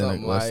episode.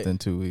 Less than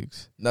 2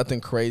 weeks.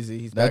 Nothing crazy.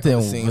 He's back on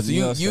the scene. So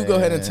you go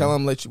ahead and tell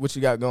him what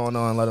you got going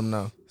on. Let him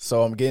know.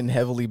 So I'm getting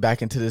heavily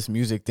back into this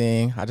music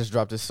thing. I just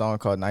dropped this song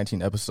called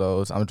 19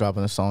 Episodes. I'm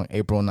dropping a song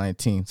April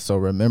 19th. So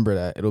remember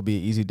that. It'll be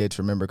an easy day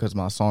to remember because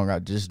my song I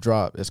just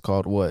dropped is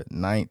called what?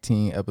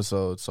 19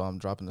 Episodes. So I'm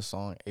dropping the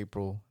song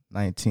April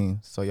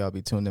 19th. So y'all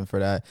be tuned in for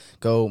that.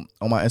 Go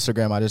on my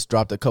Instagram. I just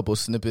dropped a couple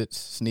snippets,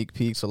 sneak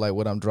peeks of like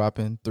what I'm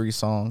dropping. 3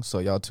 songs. So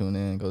y'all tune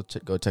in. Go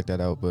check that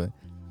out. But you know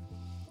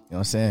what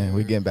I'm saying?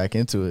 We getting back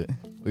into it.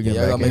 We getting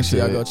back into it. Make sure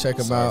y'all go check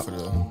them out. For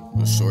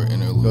the short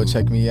interlude. Go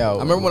check me out. I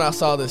remember when I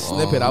saw this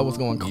snippet, I was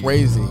going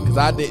crazy because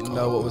I didn't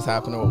know what was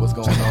happening or what was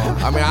going on.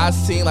 I mean, I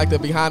seen like the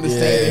behind the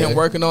scenes of him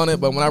working on it,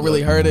 but when I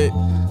really heard it,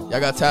 Y'all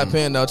got tap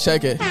in though.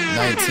 Check it.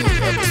 19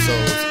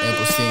 episodes,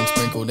 ample scene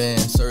sprinkled in.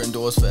 Certain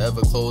doors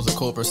forever closed, the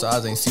corporate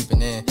size ain't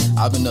seeping in.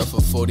 I've been up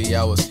for 40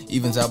 hours,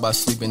 evens out by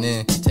sleeping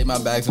in. Take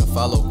my bags and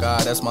follow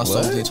God, that's my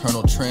soul's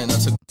eternal trend. I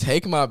took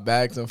Take my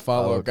bags and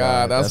follow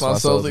God. That's my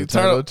soul's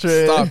eternal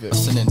trend. Stop it.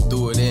 Sin and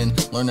threw it in.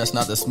 Learn that's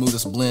not the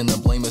smoothest blend. The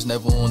blame is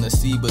never on the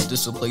sea, but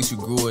just the place you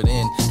grew it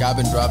in. God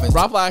been driving.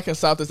 Rob I can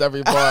stop this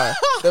every bar.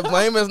 The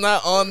blame is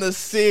not on the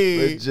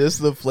sea. But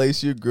just the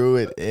place you grew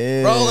it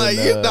in. Bro, like,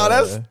 you know,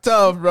 that's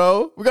tough,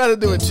 bro. We got to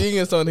do a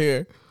genius on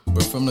here.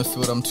 But from the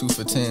field, I'm 2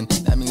 for 10.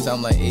 That means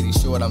I'm like 80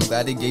 short. I'm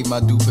glad they gave my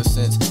due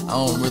percents. I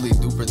don't really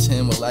do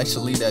pretend. Well,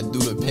 actually, that do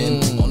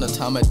depend. On the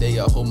time of day,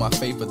 I hold my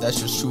faith, but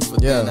that's just true for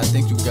then. I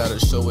think you gotta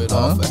show it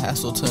off. A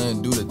hassle to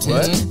and do the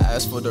 10.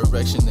 Ask for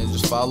direction and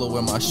just follow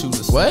where my shoes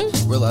are set.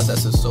 Realize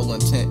that's a soul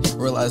intent.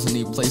 Realize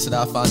any place that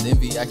I find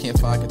envy, I can't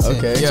find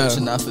content.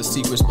 Searching not for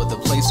secrets, but the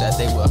place that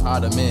they will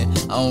hide them in.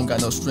 I don't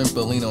got no strength,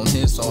 but lean on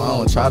his, so I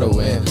don't try to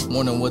win.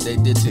 More than what they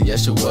did to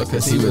Yeshua,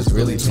 cause he was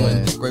really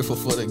twin. Grateful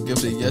for the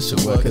gift of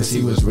Yeshua, cause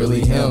he was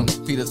really him.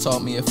 Peter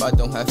taught me if I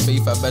don't have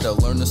faith, I better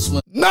learn to swim.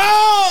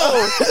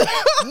 No!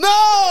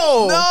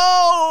 No!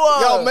 No!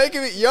 Y'all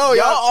making me, y'all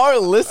are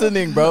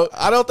listening, bro.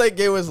 I don't think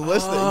Gay was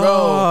listening, bro.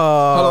 Hold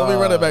on, let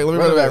me run it back. Let me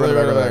run it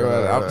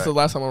back. So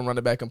last time I'm run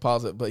it back and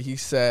pause it, but he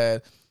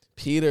said,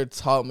 Peter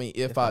taught me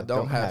if I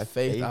don't have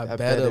faith, I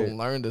better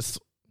learn to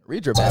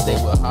read your Bible.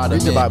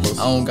 Read your Bibles.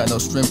 I don't got no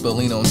strength, but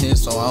lean on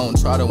his, so I don't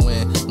try to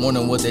win. More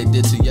than what they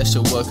did to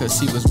Yeshua, cause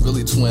he was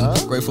really twin.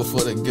 Grateful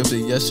for the gift of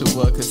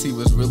Yeshua, cause he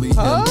was really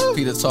him.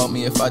 Peter taught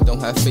me if I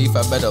don't have faith,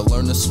 I better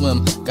learn to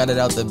swim. Got it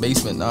out the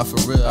basement, not for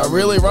real. I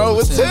really roll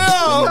with Tim.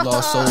 Any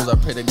lost souls, I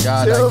pray to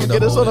God I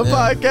get us on the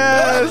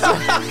podcast.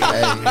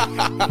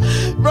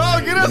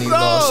 Bro, get us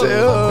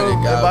on.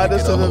 Invite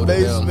us to the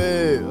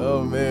basement.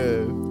 Oh,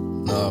 man.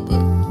 Nah,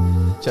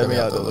 but check me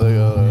out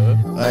though.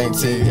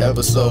 19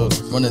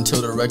 episodes, running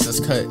till the record's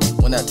cut.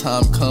 When that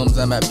time comes,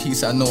 I'm at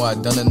peace, I know I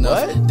done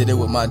enough. Did it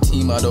with my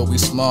team, although we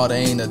small, there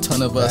ain't a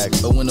ton of us.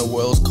 But when the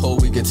world's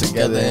cold, we get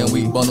together and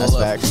we bundle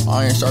up.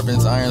 Iron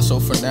sharpens iron, so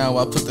for now,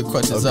 I put the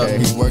crutches up.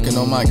 He's working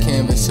on my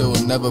canvas, he'll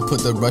never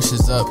put the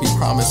brushes up. He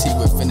promised he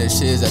would finish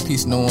his, at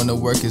peace knowing the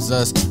work is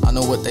us. I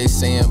know what they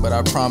saying, but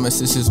I promise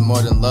this is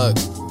more than luck.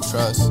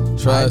 Trust.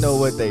 I know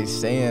what they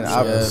saying.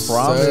 Yes, I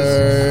promise.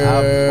 sir.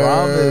 I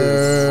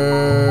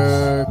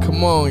promise.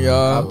 Come on,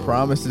 y'all. I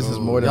promise this is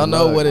more than y'all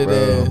know luck, what it bro.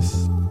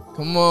 is.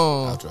 Come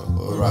on.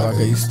 What rock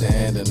are you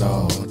standing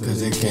on?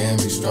 Cause it can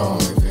be strong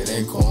if it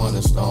ain't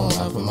cornerstone.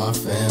 I put my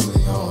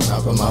family on.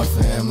 I put my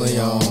family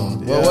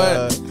on. Well,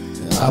 what?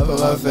 I put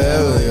my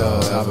family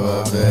on. I put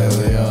my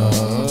family on.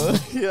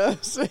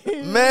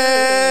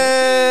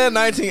 Man,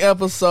 19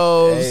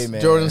 episodes. Hey,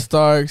 man. Jordan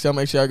Starks. Y'all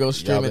make sure y'all go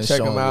stream and check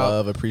showing them out.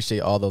 love. Appreciate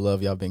all the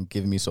love y'all been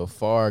giving me so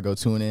far. Go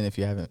tune in if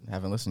you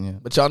haven't listened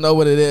yet. But y'all know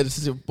what it is. This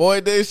is your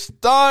boy Dave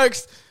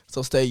Starks.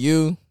 So stay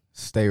you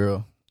Stay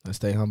real. and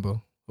stay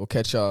humble. We'll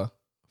catch y'all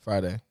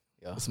Friday.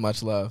 Yeah. It's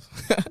much love.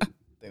 I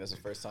think that's the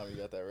first time you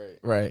got that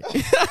right.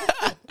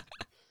 Right.